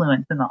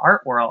influence in the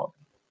art world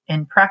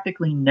and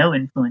practically no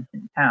influence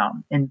in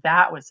town. And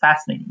that was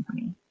fascinating for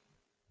me.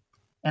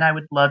 And I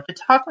would love to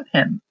talk with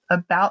him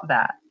about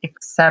that,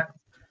 except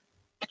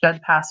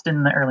Judd passed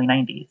in the early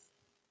 90s.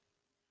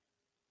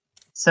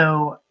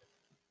 So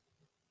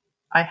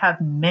I have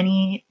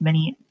many,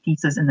 many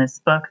pieces in this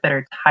book that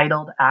are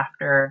titled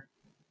after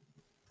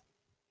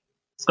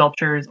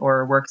sculptures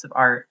or works of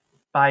art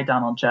by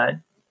Donald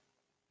Judd,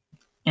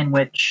 in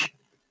which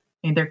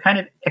they're kind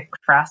of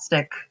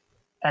ekphrastic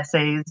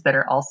essays that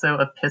are also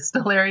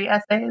epistolary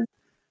essays.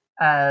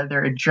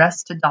 They're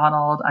addressed to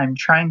Donald. I'm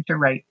trying to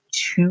write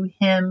to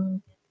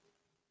him,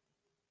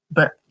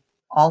 but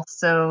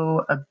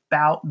also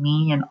about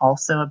me and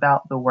also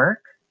about the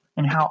work,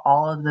 and how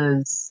all of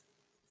those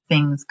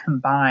things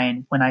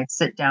combine when I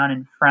sit down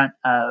in front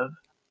of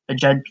a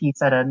Judd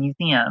piece at a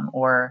museum,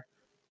 or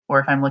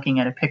if I'm looking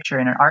at a picture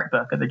in an art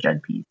book of a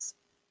Judd piece.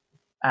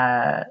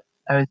 I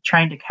was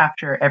trying to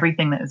capture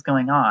everything that was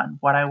going on,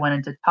 what I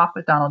wanted to talk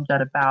with Donald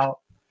Judd about,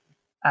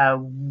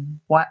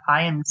 what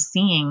I am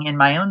seeing in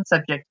my own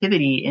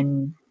subjectivity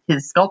in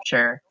his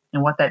sculpture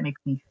and what that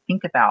makes me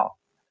think about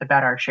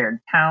our shared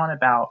town,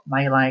 about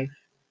my life.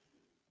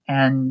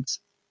 And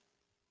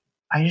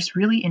I just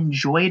really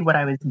enjoyed what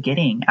I was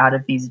getting out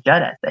of these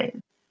Judd essays,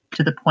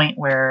 to the point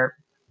where,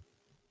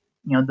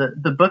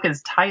 the book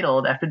is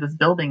titled after this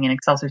building in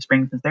Excelsior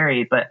Springs,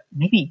 Missouri, but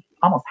maybe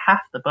almost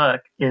half the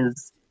book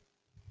is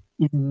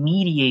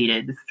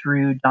mediated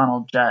through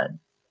Donald Judd.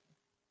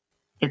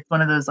 It's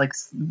one of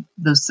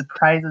those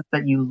surprises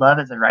that you love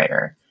as a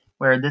writer,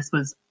 where this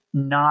was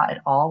not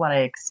at all what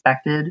I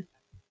expected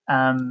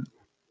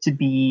to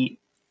be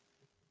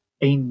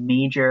a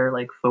major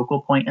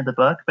focal point of the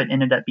book, but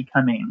ended up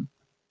becoming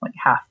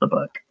half the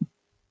book.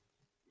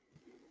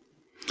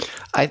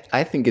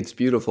 I think it's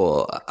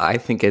beautiful. I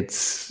think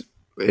it's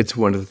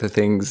one of the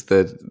things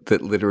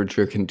that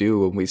literature can do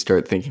when we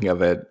start thinking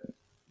of it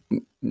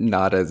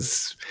not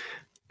as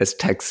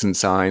texts and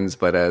signs,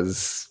 but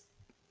as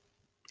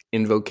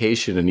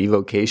invocation and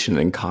evocation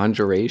and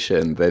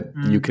conjuration, that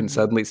you can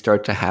suddenly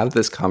start to have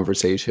this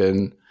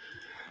conversation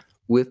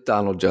with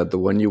Donald Judd, the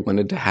one you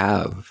wanted to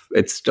have.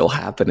 It's still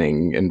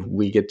happening, and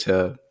we get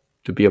to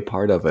be a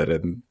part of it,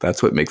 and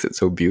that's what makes it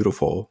so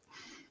beautiful.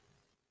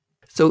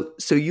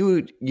 So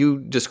you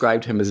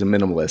described him as a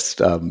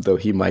minimalist, though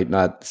he might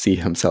not see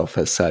himself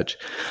as such.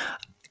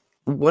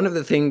 One of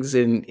the things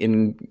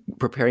in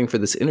preparing for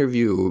this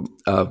interview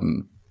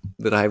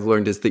that I've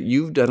learned is that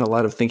you've done a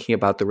lot of thinking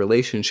about the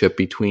relationship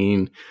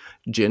between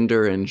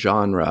gender and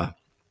genre.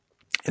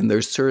 And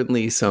there's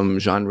certainly some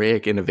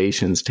genreic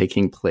innovations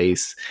taking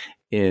place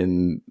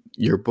in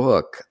your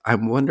book.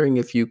 I'm wondering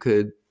if you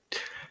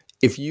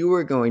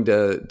were going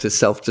to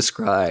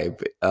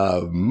self-describe,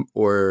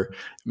 or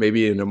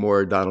maybe in a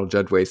more Donald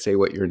Judd way, say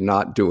what you're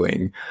not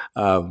doing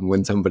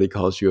when somebody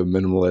calls you a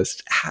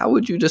minimalist, how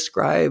would you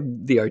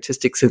describe the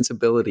artistic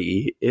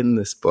sensibility in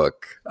this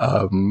book?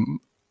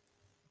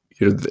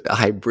 The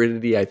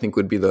hybridity, I think,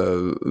 would be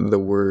the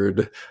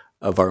word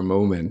of our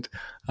moment.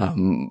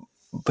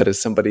 But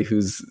as somebody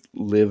who's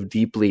lived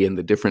deeply in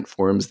the different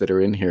forms that are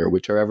in here,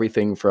 which are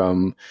everything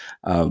from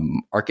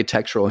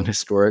architectural and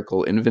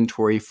historical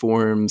inventory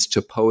forms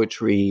to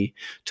poetry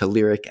to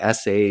lyric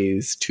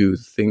essays to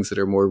things that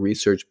are more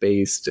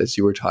research-based, as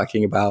you were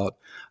talking about,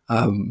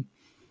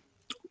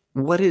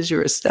 what is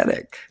your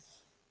aesthetic?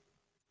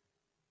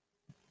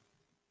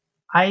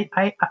 I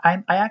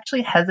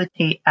actually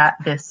hesitate at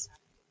this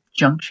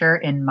juncture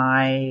in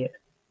my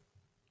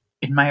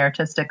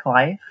artistic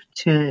life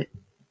to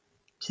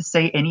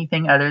say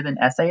anything other than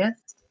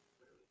essayist,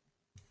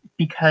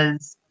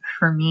 because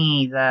for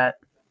me that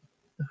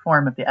the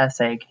form of the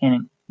essay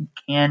can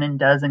and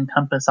does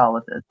encompass all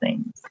of those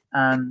things.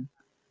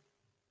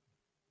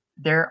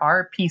 There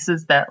are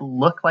pieces that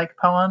look like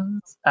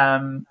poems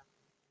and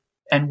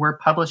were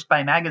published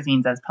by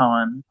magazines as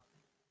poems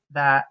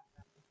that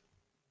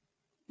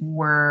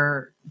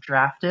were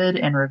drafted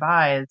and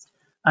revised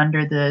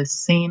under the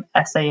same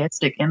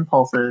essayistic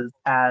impulses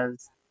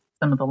as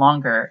some of the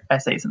longer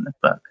essays in this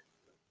book.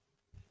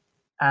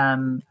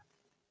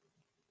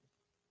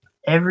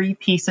 Every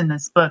piece in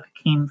this book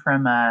came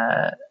from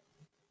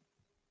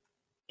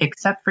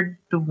except for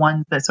the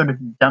ones that sort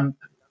of dump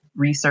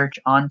research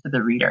onto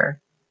the reader,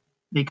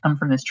 they come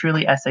from this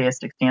truly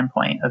essayistic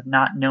standpoint of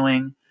not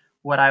knowing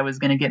what I was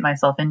going to get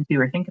myself into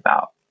or think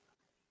about.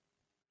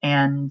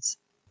 And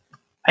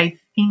I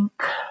think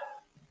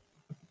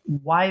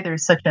why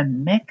there's such a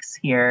mix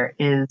here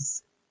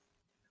is,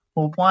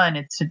 well, one,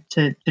 it's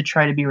to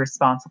try to be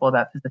responsible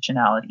about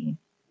positionality.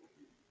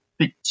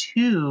 But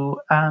two,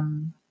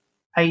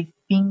 I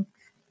think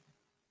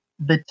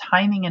the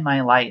timing in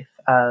my life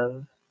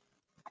of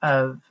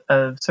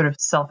sort of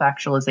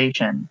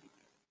self-actualization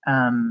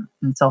and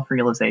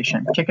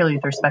self-realization, particularly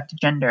with respect to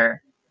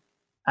gender,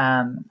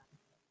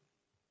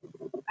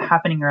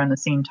 happening around the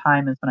same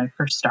time as when I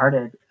first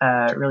started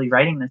really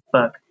writing this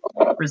book,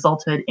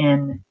 resulted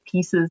in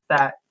pieces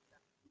that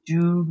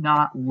do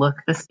not look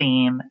the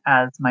same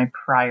as my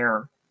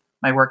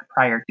work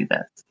prior to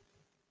this.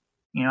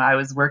 I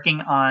was working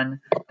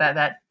on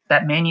that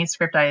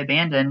manuscript I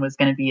abandoned was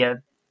going to be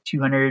a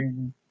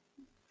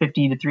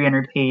 250 to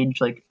 300 page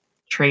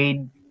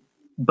trade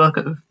book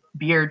of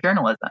beer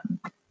journalism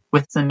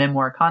with some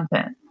memoir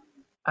content.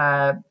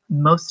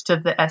 Most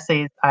of the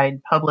essays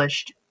I'd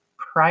published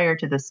prior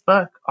to this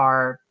book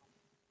are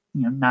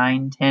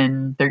 9,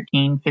 10,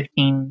 13,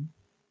 15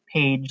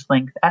 page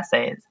length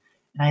essays.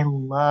 And I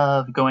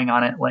love going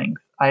on at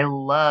length. I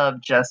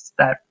love just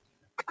that,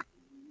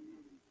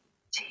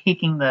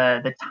 taking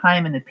the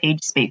time and the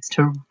page space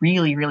to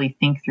really, really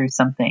think through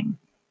something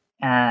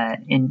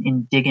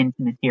and dig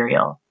into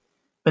material.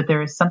 But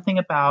there is something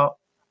about,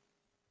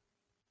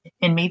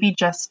 and maybe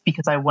just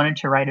because I wanted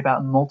to write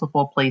about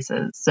multiple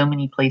places, so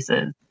many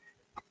places,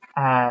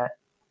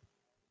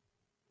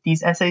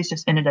 these essays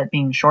just ended up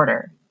being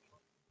shorter.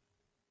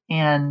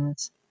 And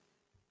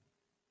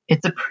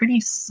it's a pretty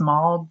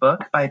small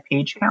book by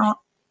page count.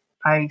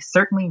 I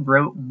certainly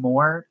wrote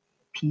more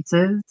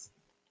pieces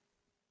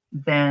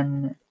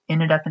than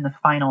ended up in the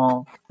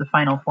final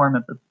form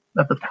of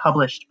the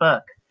published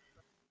book,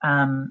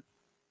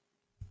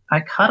 I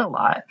cut a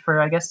lot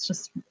for, I guess,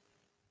 just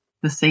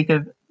the sake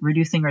of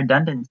reducing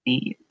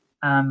redundancy.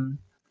 And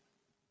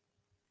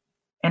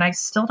I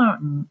still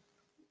don't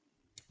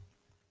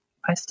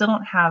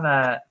have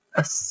a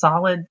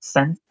solid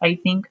sense, I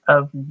think,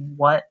 of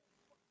what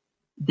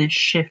this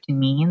shift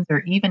means, or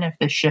even if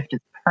this shift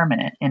is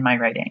permanent in my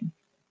writing.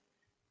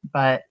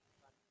 But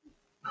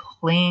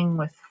playing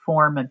with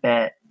form a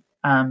bit,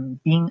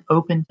 being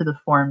open to the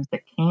forms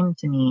that came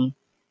to me,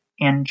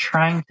 and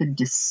trying to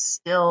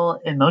distill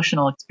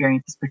emotional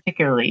experiences,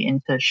 particularly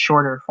into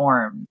shorter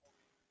forms,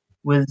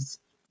 was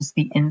just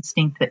the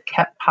instinct that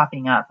kept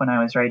popping up when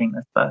I was writing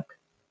this book.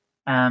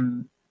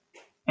 And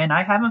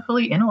I haven't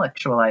fully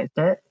intellectualized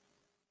it.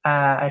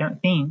 I don't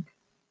think.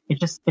 It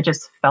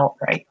just felt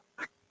right.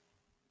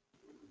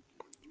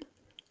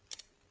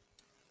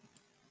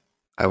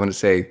 I want to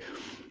say,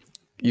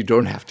 you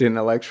don't have to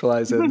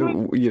intellectualize it.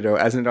 You know,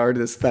 as an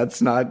artist,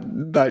 that's not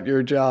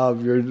your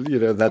job.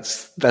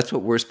 That's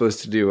what we're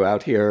supposed to do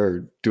out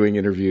here, doing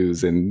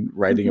interviews and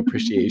writing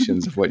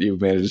appreciations of what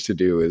you've managed to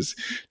do, is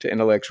to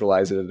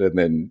intellectualize it and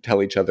then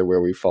tell each other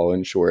where we've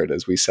fallen short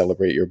as we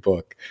celebrate your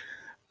book.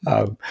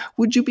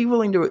 Would you be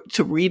willing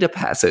to read a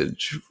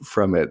passage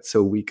from it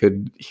so we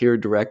could hear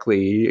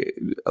directly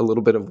a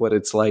little bit of what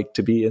it's like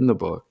to be in the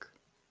book?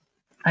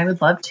 I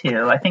would love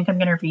to. I think I'm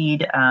going to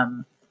read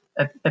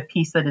a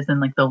piece that is in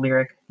like the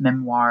lyric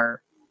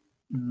memoir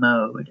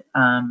mode.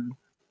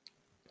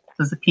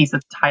 This is a piece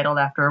that's titled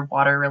after a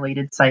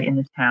water-related site in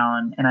the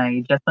town, and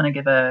I just want to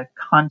give a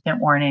content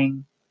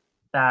warning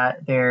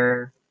that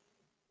there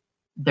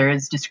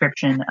is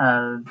description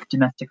of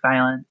domestic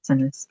violence in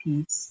this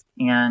piece,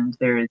 and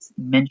there is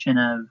mention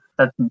of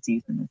substance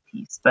use in this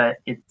piece, but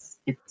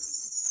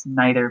it's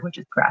neither of which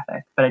is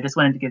graphic. But I just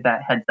wanted to give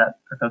that heads up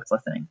for folks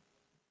listening.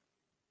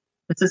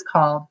 This is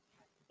called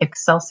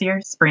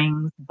Excelsior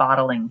Springs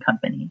Bottling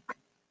Company.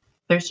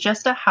 There's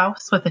just a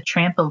house with a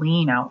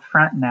trampoline out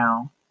front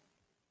now.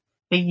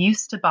 They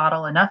used to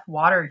bottle enough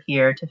water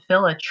here to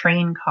fill a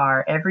train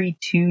car every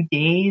 2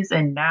 days,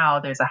 and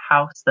now there's a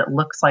house that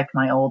looks like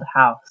my old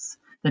house.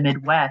 The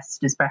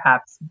Midwest is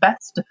perhaps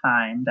best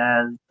defined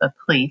as a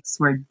place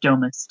where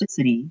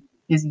domesticity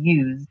is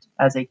used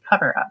as a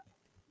cover-up.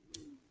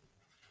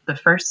 The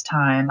first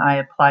time I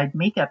applied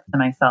makeup to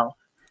myself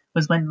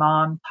was when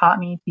Mom taught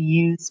me to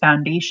use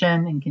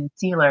foundation and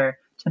concealer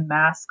to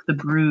mask the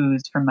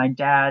bruise from my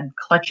dad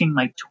clutching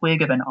my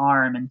twig of an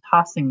arm and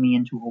tossing me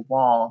into a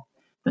wall.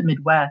 The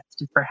Midwest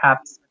is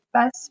perhaps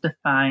best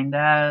defined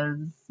as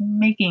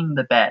making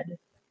the bed.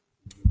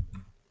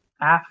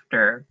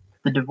 After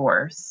the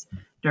divorce,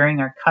 during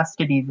our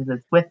custody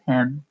visits with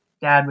him,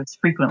 Dad was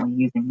frequently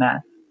using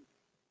meth.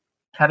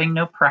 Having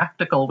no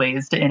practical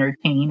ways to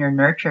entertain or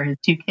nurture his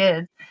 2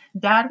 kids,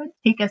 Dad would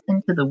take us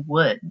into the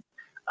woods,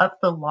 up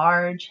the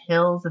large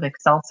hills of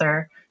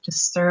Excelsior, to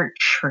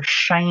search for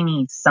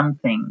shiny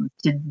somethings,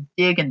 to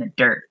dig in the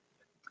dirt.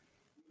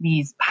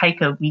 These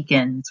pica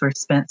weekends were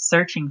spent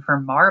searching for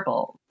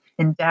marbles,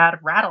 and Dad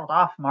rattled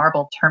off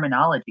marble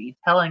terminology,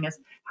 telling us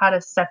how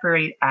to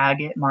separate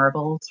agate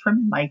marbles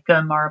from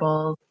mica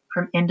marbles,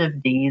 from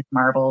end-of-days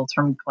marbles,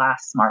 from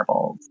glass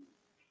marbles.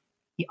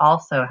 He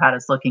also had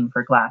us looking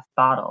for glass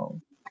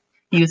bottles.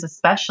 He was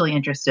especially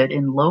interested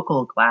in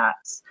local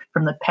glass,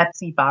 from the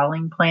Pepsi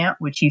bottling plant,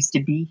 which used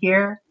to be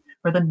here,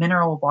 or the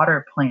mineral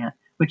water plant,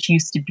 which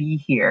used to be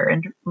here.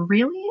 And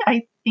really,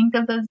 I think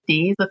of those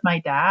days with my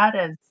dad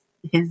as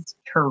his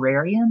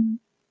terrarium.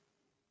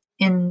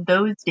 In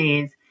those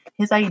days,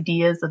 his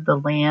ideas of the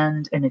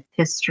land and its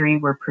history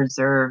were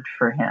preserved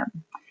for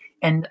him.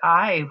 And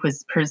I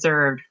was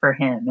preserved for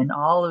him in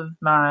all of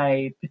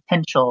my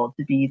potential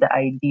to be the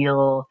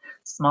ideal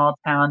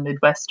small-town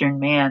Midwestern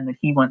man that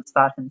he once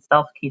thought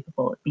himself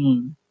capable of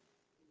being.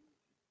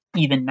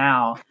 Even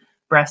now,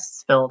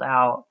 breasts filled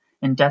out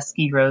and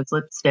dusky rose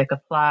lipstick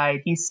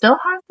applied, he still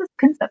has this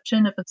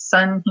conception of a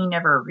son he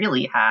never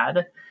really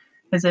had,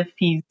 as if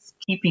he's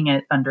keeping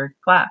it under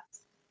glass,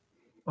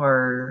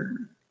 or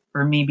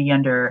maybe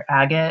under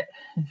agate,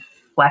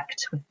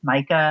 flecked with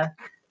mica.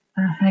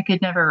 I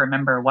could never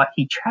remember what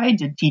he tried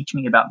to teach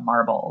me about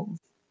marbles.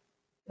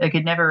 I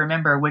could never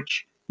remember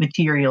which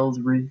materials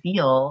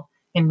reveal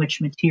and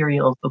which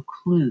materials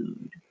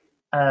occlude.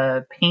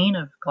 A pane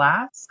of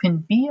glass can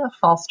be a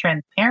false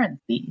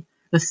transparency,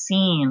 the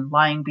scene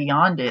lying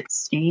beyond it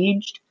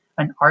staged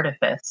an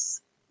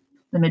artifice.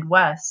 The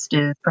Midwest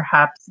is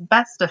perhaps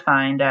best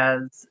defined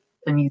as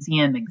a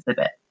museum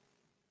exhibit.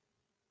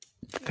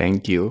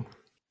 Thank you.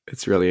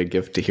 It's really a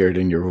gift to hear it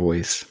in your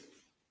voice.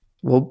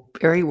 Well,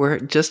 Barry, we're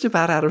just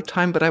about out of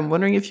time, but I'm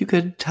wondering if you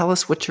could tell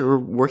us what you're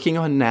working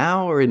on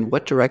now or in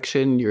what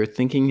direction your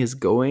thinking is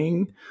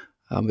going.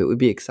 It would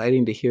be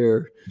exciting to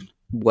hear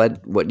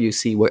what you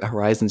see, what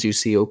horizons you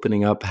see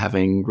opening up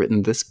having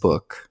written this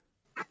book.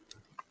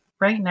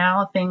 Right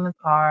now, things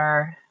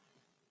are...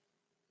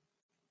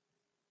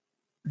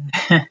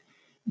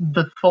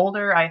 the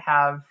folder I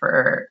have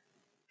for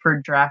for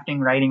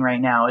drafting writing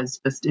right now is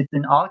just, it's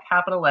in all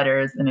capital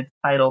letters and it's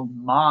titled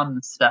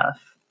Mom Stuff.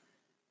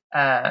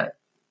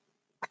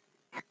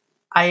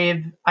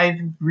 I've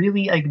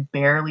really like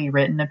barely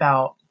written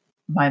about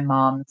my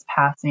mom's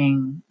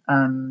passing.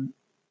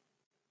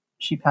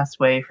 She passed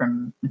away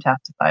from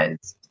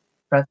metastasized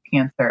breast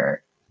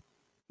cancer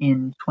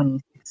in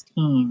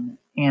 2016,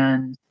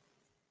 and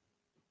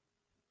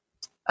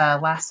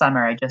last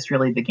summer I just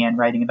really began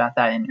writing about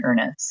that in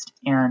earnest.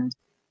 And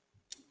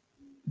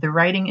the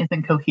writing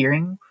isn't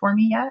cohering for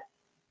me yet.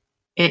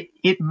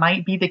 It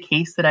might be the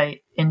case that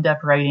I end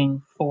up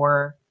writing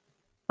four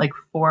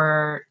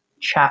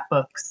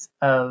chapbooks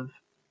of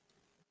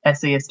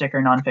essayistic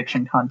or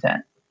nonfiction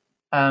content,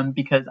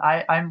 because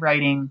I'm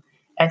writing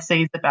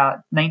essays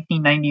about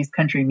 1990s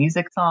country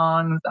music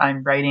songs. I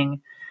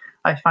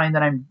find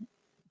that I'm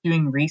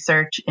doing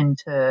research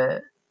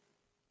into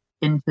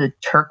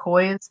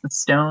turquoise, the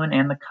stone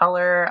and the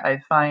color.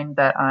 I find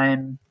that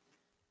I'm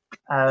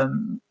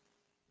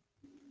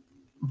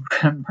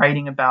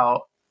writing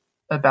about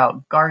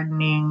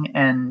gardening,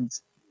 and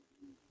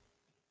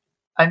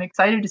I'm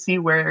excited to see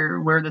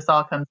where this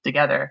all comes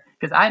together,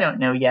 because I don't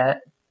know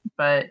yet,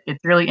 but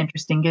it's really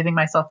interesting giving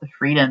myself the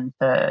freedom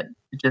to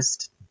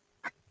just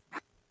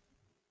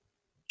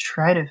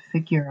try to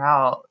figure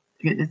out.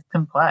 It's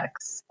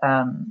complex.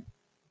 And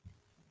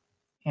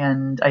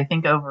I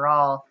think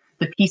overall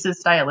the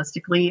pieces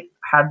stylistically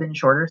have been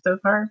shorter so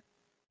far,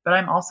 but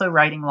I'm also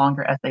writing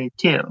longer essays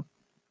too.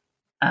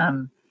 I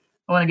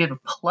want to give a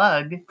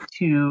plug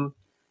to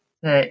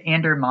the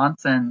Ander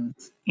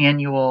Monson's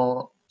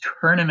annual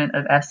tournament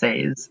of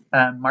essays,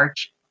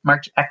 March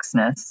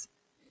Xmas,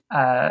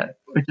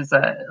 which is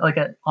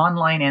an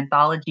online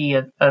anthology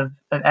of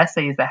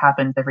essays that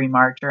happens every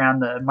March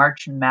around the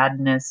March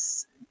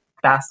Madness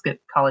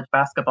college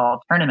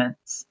basketball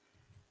tournaments.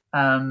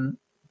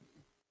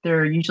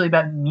 They're usually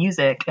about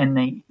music,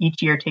 and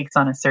each year takes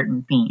on a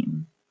certain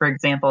theme. For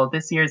example,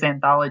 this year's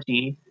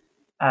anthology,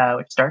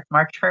 which starts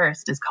March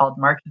 1st, is called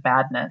March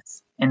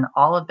Badness, and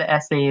all of the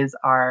essays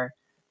are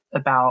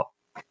about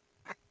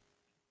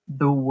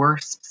the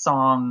worst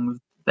songs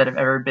that have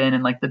ever been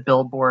in like the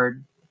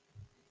Billboard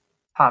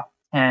top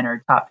 10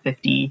 or top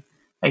 50,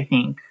 I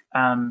think,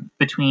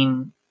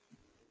 between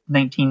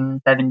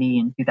 1970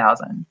 and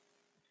 2000.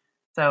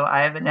 So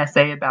I have an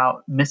essay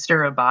about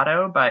Mr.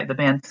 Roboto by the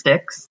band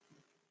Styx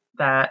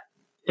that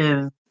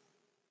is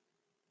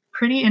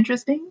pretty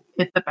interesting.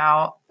 It's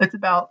about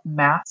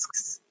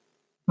masks,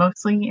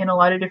 mostly, in a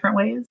lot of different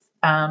ways.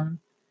 And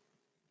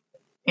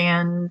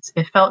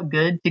it felt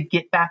good to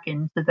get back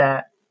into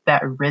that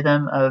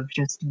rhythm of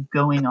just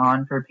going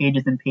on for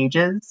pages and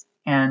pages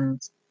and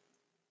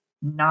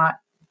not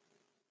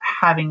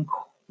having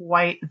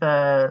quite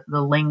the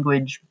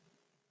language,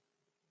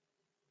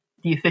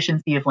 the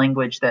efficiency of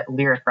language that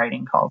lyric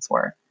writing calls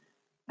for.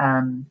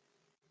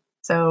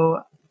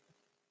 So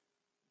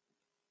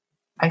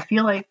I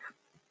feel like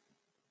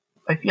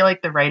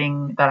the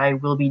writing that I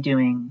will be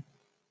doing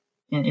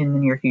in the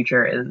near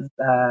future is,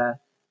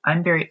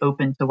 I'm very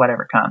open to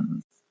whatever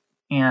comes,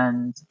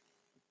 and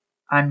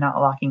I'm not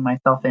locking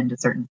myself into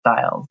certain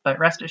styles, but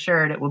rest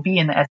assured it will be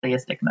in the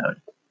essayistic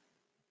mode.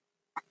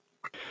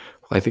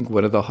 Well, I think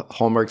one of the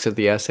hallmarks of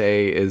the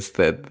essay is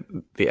that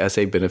the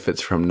essay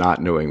benefits from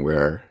not knowing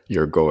where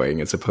you're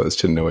going as opposed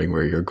to knowing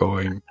where you're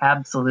going.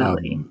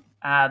 Absolutely.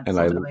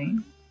 Absolutely.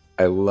 And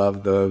I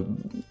love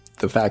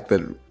the fact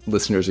that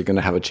listeners are going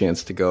to have a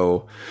chance to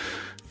go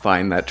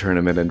find that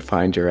tournament and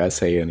find your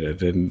essay in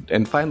it.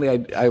 And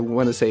finally, I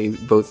want to say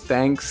both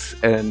thanks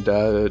and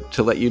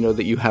to let you know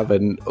that you have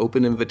an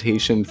open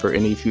invitation for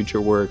any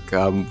future work.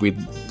 We'd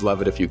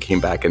love it if you came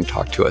back and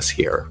talked to us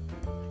here.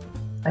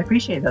 I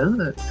appreciate that. It was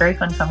a very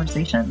fun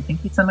conversation.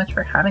 Thank you so much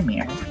for having me,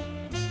 Eric.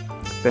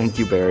 Thank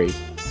you, Barry.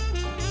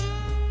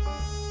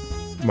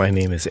 My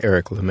name is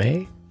Eric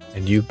LeMay,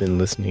 and you've been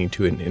listening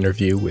to an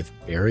interview with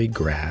Barry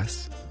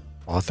Grass,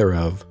 author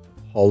of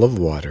Hall of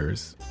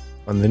Waters,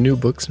 on the New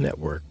Books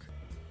Network.